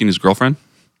to choking his girlfriend.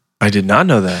 I did not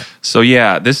know that. So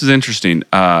yeah, this is interesting.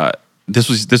 This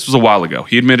was a while ago.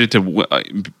 He admitted to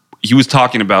he was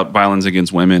talking about violence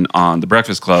against women on The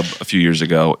Breakfast Club a few years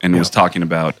ago, and was talking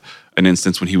about an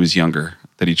instance when he was younger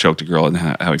that he choked a girl and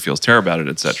how he feels terror about it,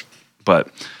 etc. But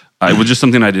it was just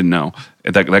something I didn't know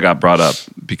that got brought up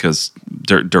because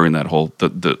during that whole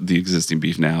the existing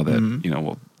beef now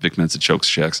that Vic Mensa chokes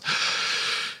checks.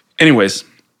 Anyways,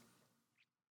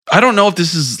 I don't know if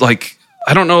this is like,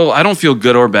 I don't know. I don't feel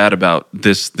good or bad about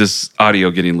this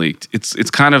audio getting leaked. It's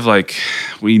kind of like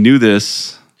we knew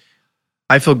this.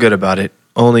 I feel good about it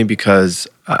only because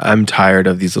I'm tired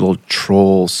of these little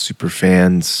troll super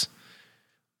fans.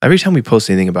 Every time we post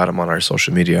anything about them on our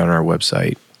social media, on our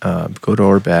website, good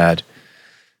or bad,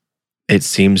 it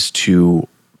seems to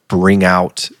bring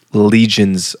out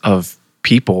legions of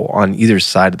people on either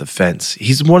side of the fence.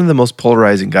 He's one of the most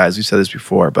polarizing guys. We've said this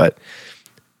before, but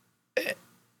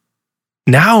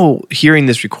now hearing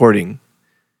this recording,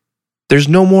 there's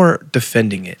no more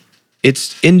defending it.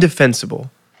 It's indefensible.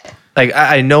 Like,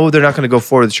 I know they're not going to go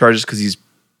forward with charges because he's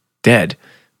dead,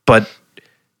 but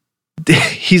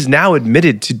he's now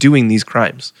admitted to doing these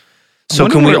crimes. So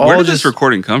can we all where did just... this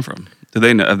recording come from? Did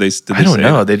they know? Did they I don't say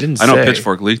know. it? They didn't I say. know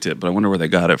Pitchfork leaked it, but I wonder where they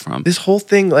got it from. This whole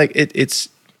thing, like, it's...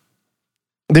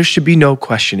 There should be no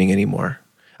questioning anymore.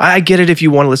 I get it if you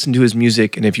want to listen to his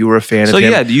music and if you were a fan of him. So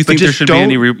yeah, do you think there should be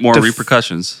any more def-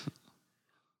 repercussions?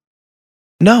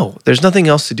 No, there's nothing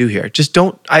else to do here. Just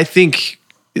don't... I think...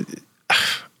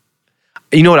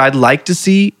 You know what I'd like to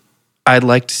see? I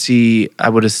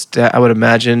would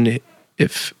imagine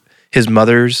if his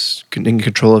mother's in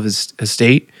control of his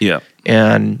estate. Yeah.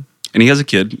 And he has a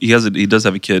kid. He does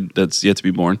have a kid that's yet to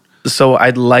be born. So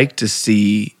I'd like to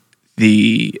see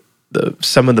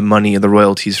some of the money and the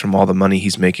royalties from all the money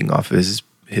he's making off of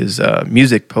his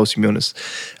music posthumous.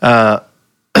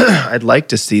 I'd like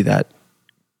to see that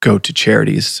go to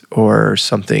charities or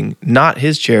something, not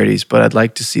his charities, but I'd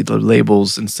like to see the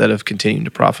labels, instead of continuing to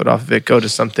profit off of it, go to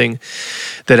something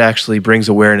that actually brings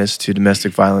awareness to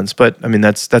domestic violence. But I mean,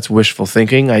 that's wishful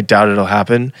thinking. I doubt it'll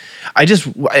happen.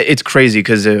 It's crazy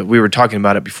because we were talking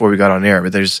about it before we got on air,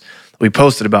 but we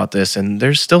posted about this, and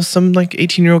there's still some like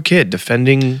 18-year-old kid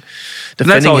defending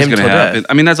that's always him going to to happen.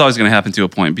 death. I mean, that's always going to happen to a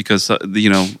point because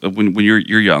when you're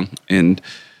young and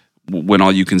when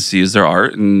all you can see is their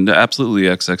art, and absolutely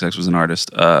XXX was an artist,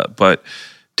 but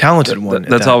talented one.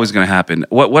 That's always going to happen.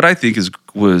 What I think is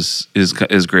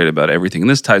great about everything, and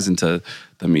this ties into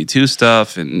the Me Too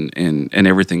stuff and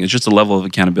everything. It's just the level of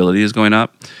accountability is going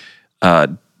up.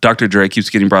 Dr. Dre keeps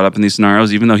getting brought up in these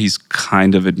scenarios, even though he's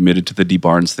kind of admitted to the D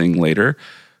Barnes thing later.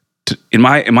 In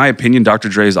my opinion, Dr.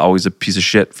 Dre is always a piece of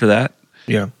shit for that.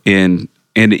 Yeah. And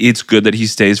it's good that he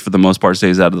stays, for the most part,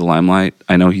 stays out of the limelight.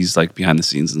 I know he's like behind the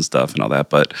scenes and stuff and all that,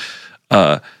 but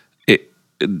it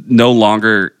no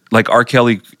longer, like R.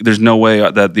 Kelly, there's no way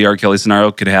that the R. Kelly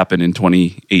scenario could happen in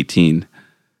 2018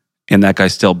 and that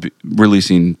guy's still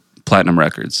releasing platinum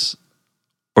records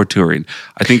or touring.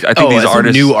 I think these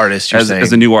artists, new artists,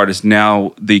 as a new artist,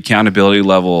 now the accountability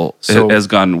level has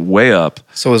gone way up.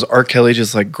 So is R. Kelly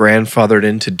just like grandfathered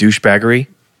into douchebaggery?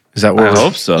 Is that what I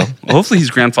hope so. Hopefully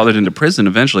he's grandfathered into prison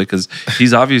eventually, because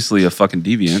he's obviously a fucking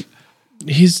deviant.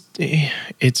 He's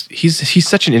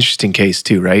such an interesting case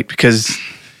too, right? Because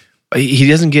he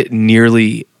doesn't get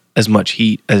nearly as much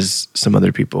heat as some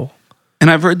other people. And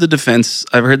I've heard the defense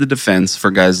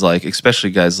for guys like,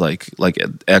 especially guys like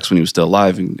X when he was still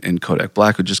alive, and Kodak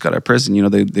Black, who just got out of prison. You know,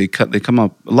 they come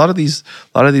up. A lot of these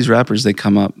rappers, they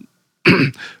come up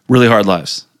really hard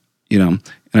lives. You know,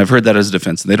 and I've heard that as a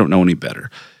defense, and they don't know any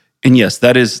better. And yes,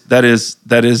 that is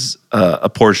a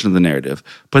portion of the narrative.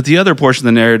 But the other portion of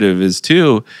the narrative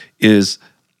is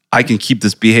I can keep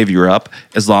this behavior up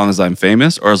as long as I'm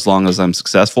famous, or as long as I'm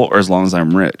successful, or as long as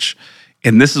I'm rich.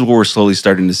 And this is where we're slowly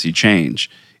starting to see change.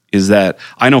 Is that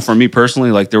I know for me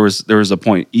personally, like there was a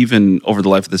point even over the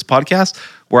life of this podcast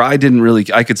where I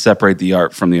could separate the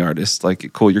art from the artist.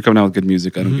 Like, cool, you're coming out with good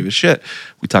music, I don't give a shit.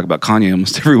 We talk about Kanye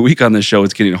almost every week on this show.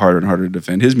 It's getting harder and harder to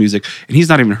defend his music, and he's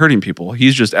not even hurting people.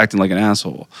 He's just acting like an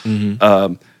asshole.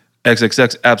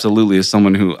 XXX absolutely is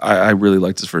someone who I really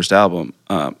liked his first album.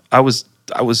 I was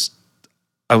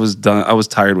done. I was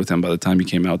tired with him by the time he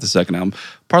came out with the second album,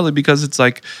 partly because it's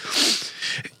like,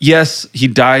 yes, he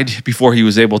died before he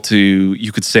was able to.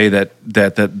 You could say that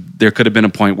there could have been a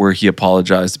point where he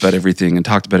apologized about everything and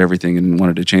talked about everything and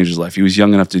wanted to change his life. He was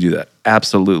young enough to do that,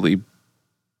 absolutely,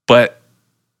 but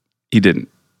he didn't.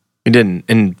 He didn't.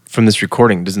 And from this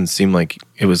recording, it doesn't seem like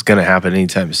it was going to happen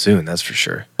anytime soon. That's for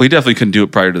sure. Well, he definitely couldn't do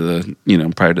it prior to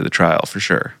the trial, for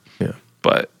sure. Yeah,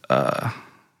 but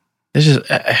it's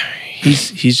just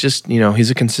he's just, you know, he's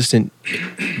a consistent,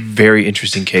 very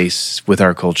interesting case with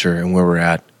our culture and where we're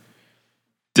at.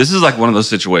 This is like one of those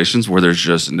situations where there's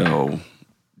just no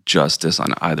justice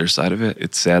on either side of it.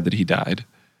 It's sad that he died,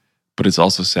 but it's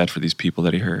also sad for these people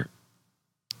that he hurt.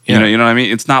 Yeah. You know what I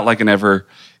mean? It's not like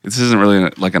this isn't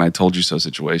really like an I told you so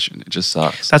situation. It just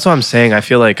sucks. That's what I'm saying. I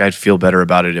feel like I'd feel better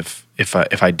about it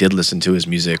if I did listen to his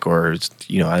music, or,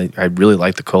 you know, I really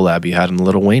like the collab he had on the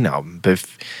Lil Wayne album. But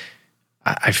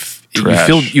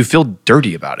you feel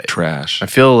dirty about it. Trash. I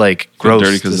feel like gross.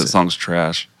 Dirty because that song's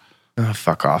trash. Oh,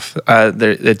 fuck off.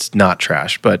 It's not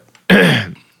trash, but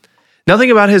nothing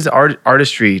about his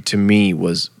artistry to me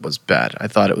was bad. I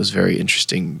thought it was very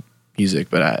interesting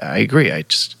music, but I agree. I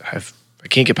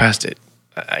can't get past it.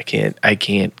 I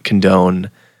can't condone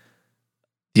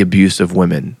the abuse of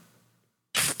women.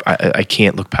 I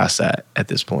can't look past that at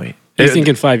this point. Do you think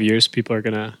in 5 years people are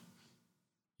gonna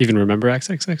even remember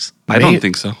XXX? I don't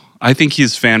think so. I think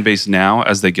his fan base now,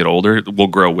 as they get older, will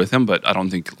grow with him, but I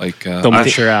don't think they'll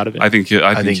mature out of it. I think he'll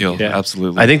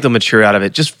absolutely. I think they'll mature out of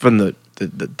it, just from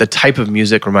the type of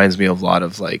music reminds me of a lot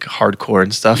of like hardcore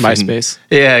and stuff. MySpace.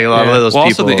 A lot of those people.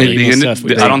 Also,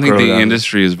 I don't think the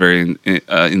industry is very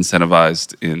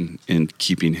incentivized in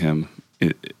keeping him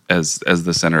as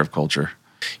the center of culture.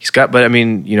 But I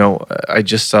mean, you know, I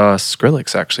just saw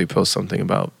Skrillex actually post something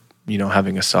about, you know,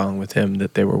 having a song with him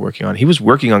that they were working on. He was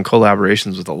working on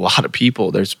collaborations with a lot of people.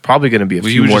 There's probably going to be a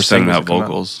few more sending out singles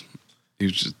vocals. He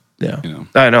was just, you know.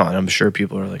 I know, and I'm sure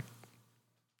people are like,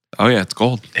 oh yeah, it's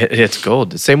gold. It's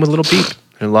gold. Same with Lil Peep.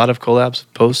 And a lot of collabs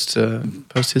post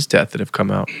his death that have come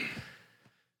out.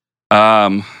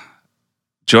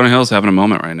 Jonah Hill's having a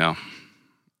moment right now.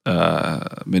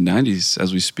 Mid-90s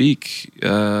as we speak.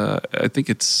 I think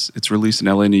it's released in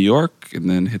LA, New York, and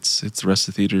then hits the rest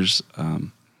of the theaters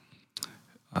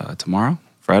tomorrow,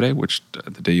 Friday, which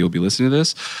the day you'll be listening to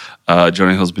this.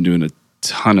 Jonah Hill's been doing a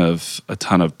ton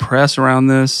of press around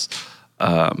this.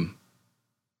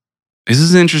 This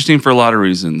is interesting for a lot of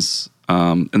reasons.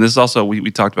 And this is also, we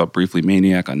talked about briefly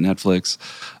Maniac on Netflix.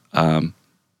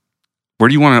 Where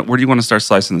do you want to start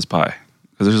slicing this pie?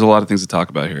 Because there's a lot of things to talk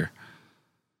about here.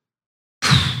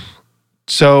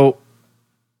 So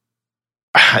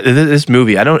this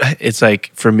movie, it's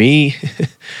like, for me,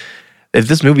 if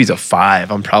this movie's a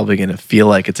 5, I'm probably going to feel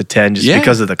like it's a 10 just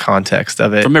because of the context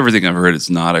of it. From everything I've heard, it's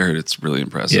not. I heard it's really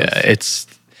impressive. Yeah,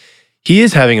 he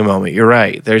is having a moment. You're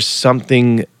right. There's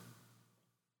something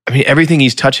I mean, everything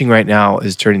he's touching right now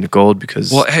is turning to gold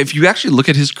because. Well, if you actually look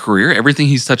at his career, everything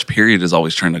he's touched, period, is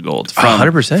always turned to gold.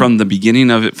 100%. From the beginning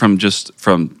of it, from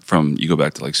you go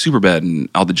back to like Superbad and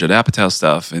all the Judd Apatow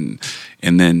stuff, and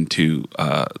then to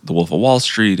The Wolf of Wall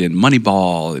Street and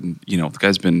Moneyball, and the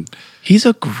guy's been. He's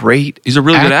a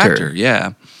really good actor.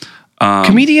 Yeah.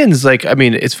 Comedians, like, I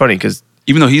mean, it's funny because.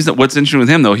 Even though what's interesting with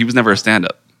him though, he was never a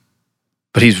stand-up.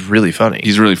 But he's really funny.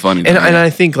 He's really funny. And I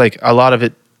think like a lot of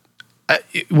it.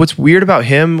 What's weird about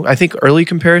him, I think early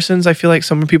comparisons, I feel like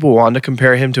some people wanted to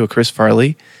compare him to a Chris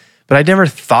Farley, but I never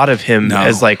thought of him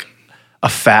as like a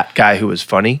fat guy who was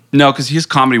funny. No, because his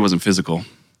comedy wasn't physical.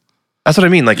 That's what I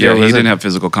mean. Like, he didn't have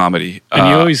physical comedy.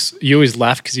 And you always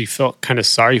laughed because you felt kind of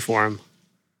sorry for him.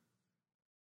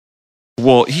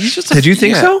 Well, he's just. Did you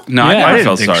think so? No, I never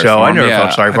felt sorry for him. I never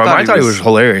felt sorry for him. I thought he was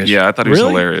hilarious. Yeah, I thought he was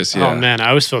hilarious. Yeah. Oh man, I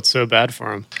always felt so bad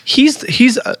for him.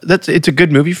 It's a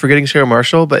good movie, Forgetting Sarah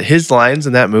Marshall, but his lines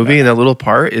in that movie in that little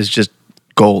part is just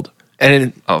gold.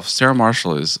 And Sarah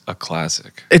Marshall is a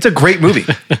classic. It's a great movie.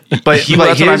 But that's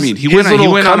what I mean. He went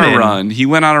on a run. He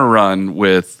went on a run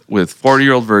with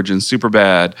 40-Year-Old Virgin,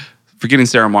 Superbad, Forgetting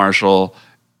Sarah Marshall.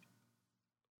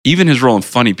 Even his role in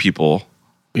Funny People.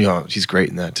 Yeah, he's great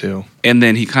in that too. And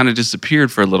then he kind of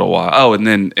disappeared for a little while. Oh, and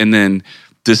then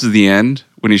This Is the End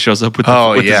when he shows up with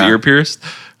his ear pierced.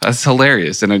 That's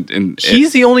hilarious. And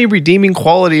he's the only redeeming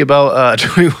quality about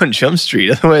 21 Jump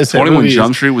Street. Otherwise, 21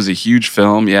 Jump Street was a huge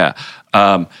film. Yeah.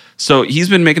 So he's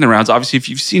been making the rounds. Obviously, if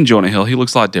you've seen Jonah Hill, he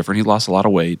looks a lot different. He lost a lot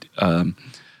of weight. I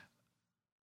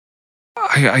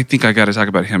think I got to talk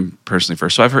about him personally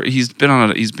first. So I've heard he's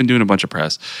been doing a bunch of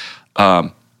press.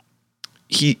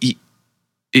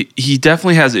 He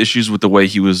definitely has issues with the way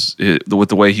he was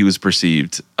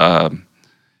perceived, and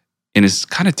is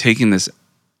kind of taking this.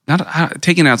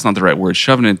 Taking out's not the right word.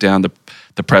 Shoving it down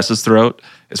the press's throat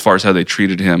as far as how they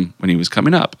treated him when he was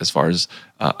coming up, as far as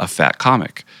a fat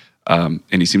comic, and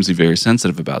he seems to be very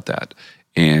sensitive about that,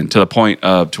 and to the point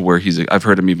of to where I've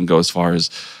heard him even go as far as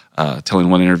telling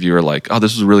one interviewer like, "Oh,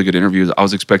 this was a really good interview. I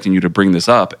was expecting you to bring this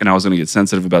up, and I was going to get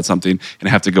sensitive about something and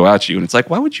have to go at you." And it's like,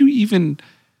 why would you even?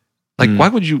 Like, why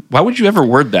would you ever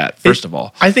word that, first of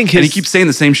all? I think and he keeps saying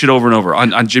the same shit over and over.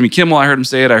 On Jimmy Kimmel, I heard him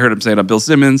say it. I heard him say it on Bill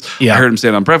Simmons. Yeah. I heard him say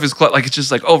it on Breakfast Club. Like, it's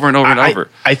just like over and over and over.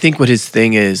 I think what his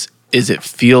thing is it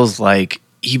feels like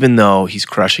even though he's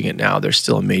crushing it now, there's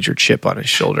still a major chip on his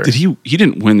shoulder. He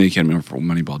didn't win the Academy Award for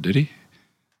Moneyball, did he?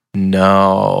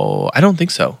 No, I don't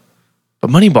think so. But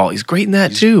Moneyball, he's great in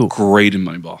that too. Great in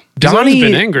Moneyball. He's always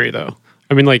been angry though.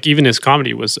 I mean, like, even his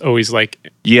comedy was always like,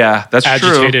 that's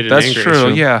agitated true. and That's angry. true. So.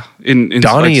 Yeah,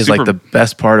 Donnie is like the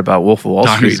best part about Wolf of Wall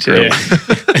Street too. Yeah.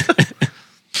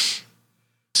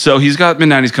 So he's got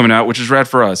mid-90s coming out, which is rad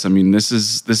for us. I mean, this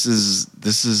is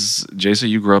Jason.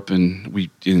 You grew up in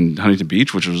Huntington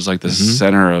Beach, which was like the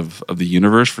center of the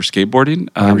universe for skateboarding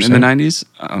in the 90s.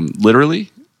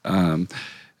 Literally,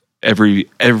 every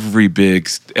big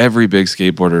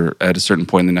skateboarder at a certain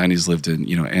point in the 90s lived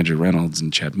in Andrew Reynolds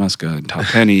and Chad Muska and Todd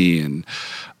Penny and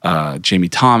Jamie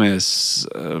Thomas.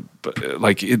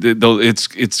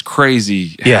 It's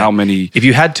crazy how many. If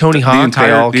you had Tony Hawk,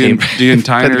 they all came. The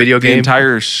entire the video game, the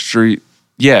entire street.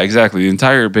 Yeah, exactly. The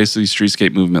entire basically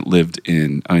streetscape movement lived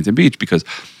in Huntington Beach because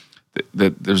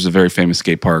there's a very famous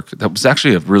skate park that was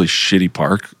actually a really shitty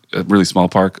park, a really small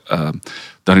park, the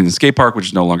Huntington Skate Park, which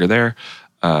is no longer there.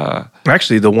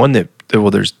 Actually, the one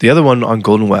there's the other one on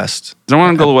Golden West. The one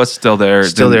on Golden West is still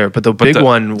there. But the big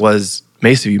one was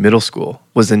Mesa View Middle School.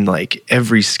 Was in like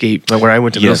every skate, like where I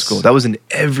went to middle school. That was in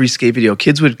every skate video.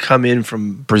 Kids would come in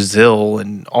from Brazil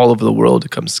and all over the world to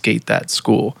come skate that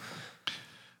school.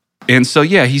 And so,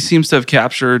 yeah, he seems to have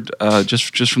captured,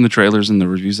 just from the trailers and the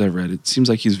reviews I've read, it seems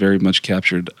like he's very much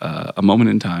captured a moment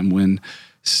in time when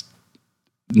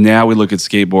now we look at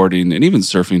skateboarding and even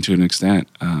surfing to an extent.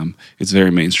 It's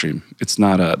very mainstream. It's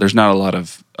not there's not a lot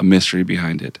of a mystery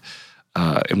behind it.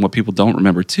 And what people don't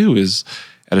remember too is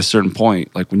at a certain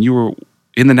point, like when you were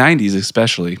in the 90s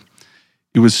especially,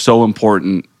 it was so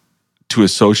important to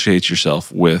associate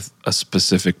yourself with a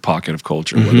specific pocket of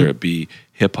culture, whether it be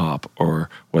hip hop or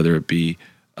whether it be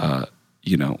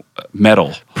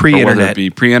metal, pre-internet, or whether it be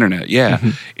pre-internet. Yeah,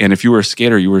 and if you were a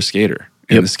skater, you were a skater.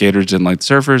 And the skaters didn't like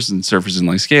surfers, and surfers didn't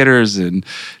like skaters, and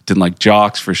didn't like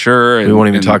jocks for sure. And, we won't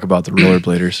even talk about the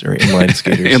rollerbladers or inline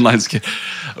skaters.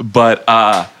 But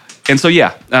and so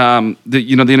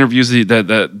the interviews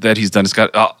that he's done. It's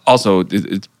got also.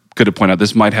 It's good to point out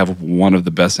this might have one of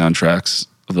the best soundtracks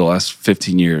of the last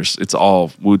 15 years. It's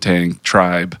all Wu-Tang,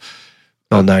 Tribe,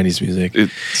 All 90s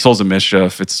music. Souls of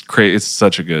Mischief. It's It's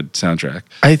such a good soundtrack.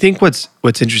 I think what's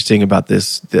interesting about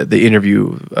this, the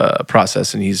interview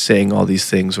process, and he's saying all these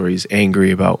things where he's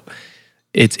angry about.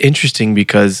 It's interesting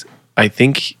because I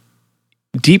think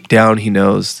deep down he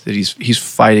knows that he's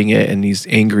fighting it and he's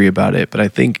angry about it. But I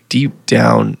think deep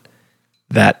down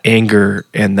that anger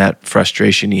and that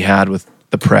frustration he had with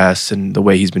the press and the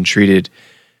way he's been treated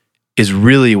is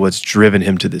really what's driven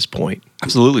him to this point.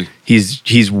 Absolutely. He's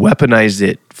weaponized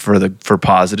it for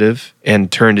positive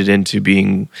and turned it into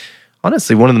being,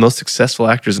 honestly, one of the most successful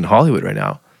actors in Hollywood right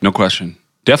now. No question.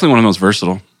 Definitely one of the most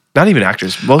versatile. Not even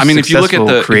actors. Most if you look at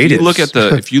the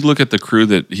creatives. if you look at the crew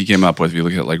that he came up with, if you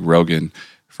look at like Rogan,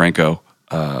 Franco,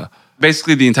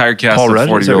 basically the entire cast Paul of Rudd,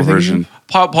 40-year version.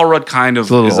 Paul Rudd kind of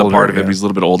is a part of it. But he's a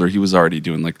little bit older. He was already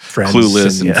doing like Friends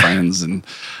Clueless and Friends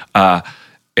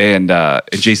and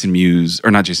Jason Mewes,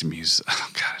 or not Jason Mewes. Oh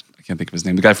God, I can't think of his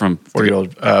name. The guy from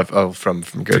 40-year-old from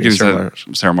Gertie,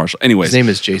 Sarah Marshall. Anyways, his name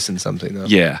is Jason something though.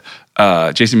 Yeah,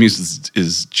 Jason Mewes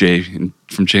is Jay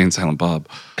from Jay and Silent Bob.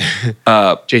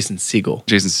 Jason Segel.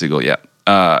 Jason Segel,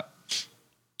 yeah.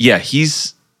 Yeah,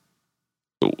 he's...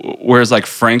 Whereas like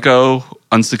Franco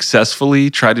unsuccessfully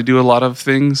tried to do a lot of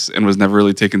things and was never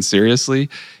really taken seriously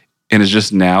and is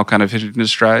just now kind of hitting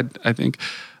his stride, I think.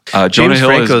 Jonah Hill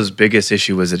Franco's biggest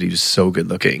issue was that he was so good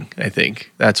looking, I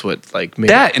think. That's what like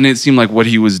made that, and it seemed like what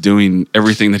he was doing,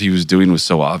 everything that he was doing was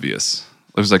so obvious.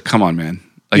 It was like, come on, man.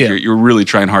 Like you're really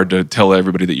trying hard to tell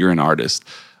everybody that you're an artist.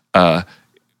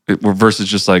 Versus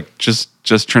just like just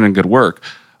turning good work.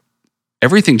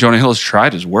 Everything Jonah Hill has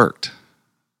tried has worked.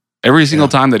 Every single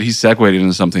time that he's segued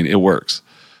into something, it works.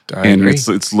 And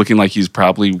it's looking like he's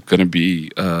probably going to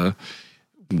be,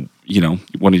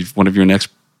 one of your next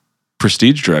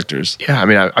prestige directors. Yeah, I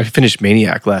mean, I finished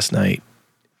Maniac last night.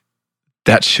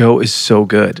 That show is so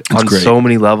good on so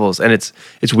many levels, and it's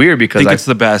weird because I think it's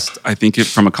the best. I think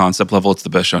from a concept level, it's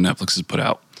the best show Netflix has put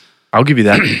out. I'll give you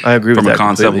that. I agree with that. From a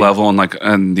concept completely. level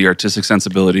and the artistic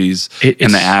sensibilities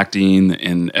and the acting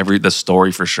and the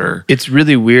story for sure. It's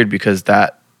really weird because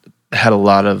that had a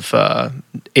lot of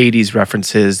 80s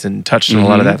references and touched on a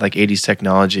lot of that like 80s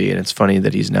technology, and it's funny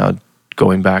that he's now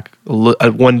going back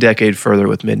one decade further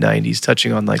with mid-90s,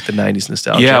 touching on like the 90s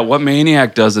nostalgia. Yeah, what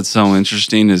Maniac does that's so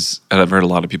interesting is, and I've heard a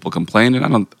lot of people complain, and I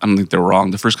don't think they're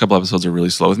wrong. The first couple episodes are really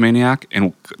slow with Maniac,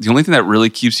 and the only thing that really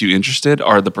keeps you interested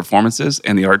are the performances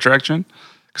and the art direction,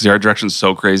 because the art direction is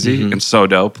so crazy and so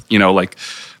dope. You know, like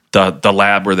the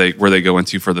lab where they go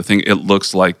into for the thing, it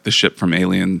looks like the ship from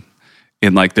Alien.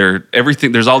 And like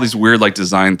everything, there's all these weird like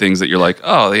design things that you're like,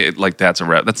 oh, like that's an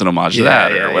homage to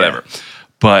that or whatever. Yeah.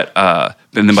 But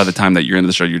and then by the time that you're into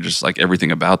the show, you're just like,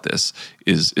 everything about this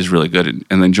is really good.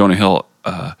 And then Jonah Hill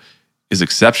is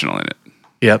exceptional in it.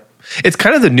 Yep. It's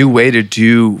kind of the new way to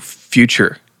do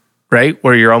future, right?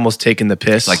 Where you're almost taking the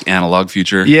piss. It's like analog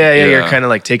future. Yeah. You're kind of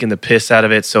like taking the piss out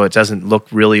of it so it doesn't look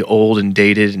really old and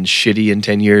dated and shitty in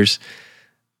 10 years.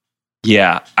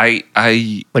 Yeah,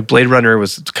 I like Blade Runner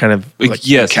was kind of like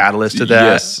a catalyst to that.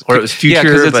 Yes. Or it was future. Yeah,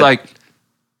 because it's like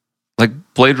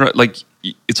Blade Runner, like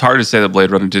it's hard to say that Blade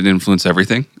Runner didn't influence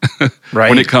everything, right?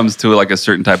 When it comes to like a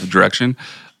certain type of direction.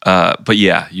 But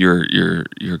yeah, you're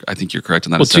I think you're correct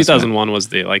on that. Well, 2001 was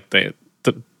the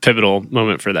pivotal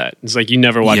moment for that. It's like you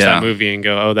never watch that movie and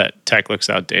go, "Oh, that tech looks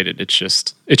outdated." It's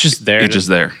just there. It's just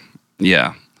there.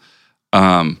 Yeah.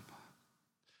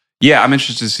 Yeah, I'm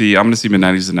interested to see. I'm going to see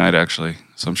Mid-90s tonight, actually.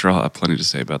 So I'm sure I'll have plenty to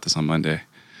say about this on Monday.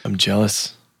 I'm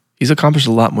jealous. He's accomplished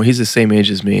a lot more. He's the same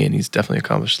age as me, and he's definitely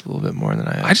accomplished a little bit more than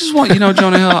I have. I just want,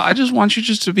 Jonah Hill, I just want you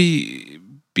just to be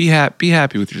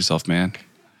happy with yourself, man.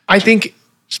 I think...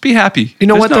 Just be happy. You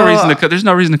know what, though? There's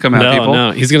no reason to come at people. No,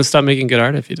 he's going to stop making good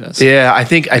art if he does. Yeah, I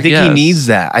think he needs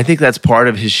that. I think that's part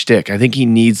of his shtick. I think he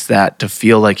needs that to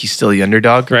feel like he's still the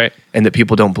underdog. Right. And that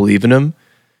people don't believe in him.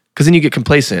 Because then you get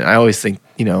complacent. I always think,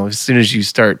 as soon as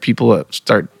you people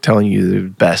start telling you the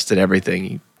best at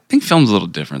everything. I think film's a little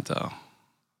different, though.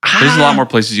 There's a lot more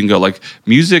places you can go. Like,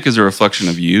 music is a reflection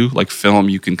of you. Like, film,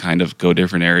 you can kind of go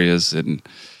different areas and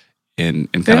kind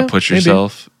of push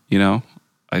yourself,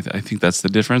 I think that's the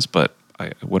difference, but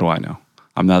what do I know?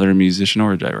 I'm neither a musician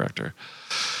or a director.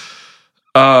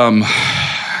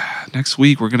 Next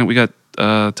week, we got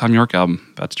Tom York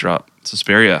album about to drop.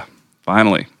 Suspiria,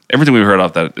 finally. Everything we've heard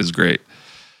off that is great.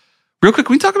 Real quick,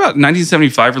 can we talk about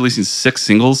 1975 releasing 6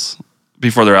 singles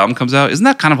before their album comes out? Isn't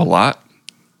that kind of a lot?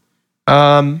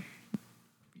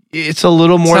 It's a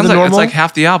little more than normal. It's like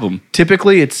half the album.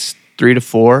 Typically, it's 3 to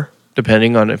 4,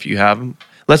 depending on if you have them.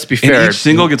 Let's be fair. And each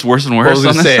single gets worse and worse. I was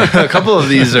going to say, a couple of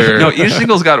these are... No, each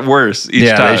single's got worse each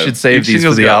time. They should save these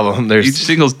for the album. Each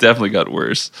single's definitely got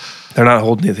worse. They're not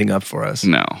holding anything up for us.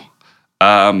 No.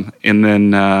 And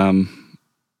then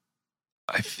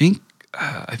I think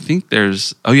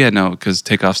there's. Oh yeah, no, because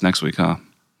Takeoff's next week, huh?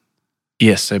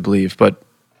 Yes, I believe. But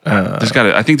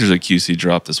I think there's a QC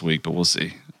drop this week, but we'll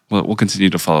see. We'll continue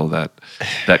to follow that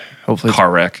hopefully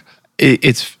car wreck.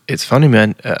 It's funny,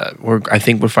 man. I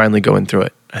think we're finally going through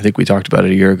it. I think we talked about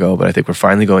it a year ago, but I think we're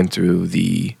finally going through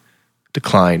the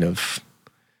decline of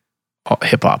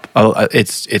hip hop.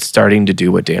 It's starting to do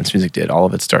what dance music did. All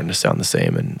of it's starting to sound the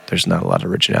same, and there's not a lot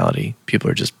of originality. People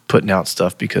are just putting out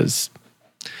stuff because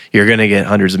you're going to get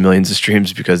hundreds of millions of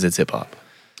streams because it's hip hop.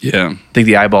 Yeah, I think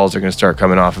the eyeballs are going to start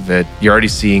coming off of it. You're already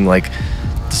seeing like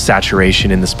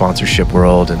saturation in the sponsorship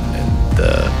world, and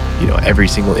the every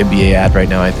single NBA ad right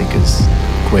now I think is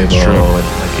Quavo, and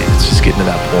like it's just getting to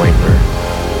that point where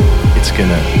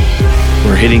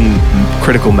we're hitting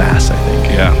critical mass, I think.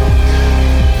 Yeah.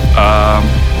 All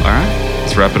right,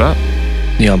 let's wrap it up.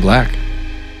 Neon Black.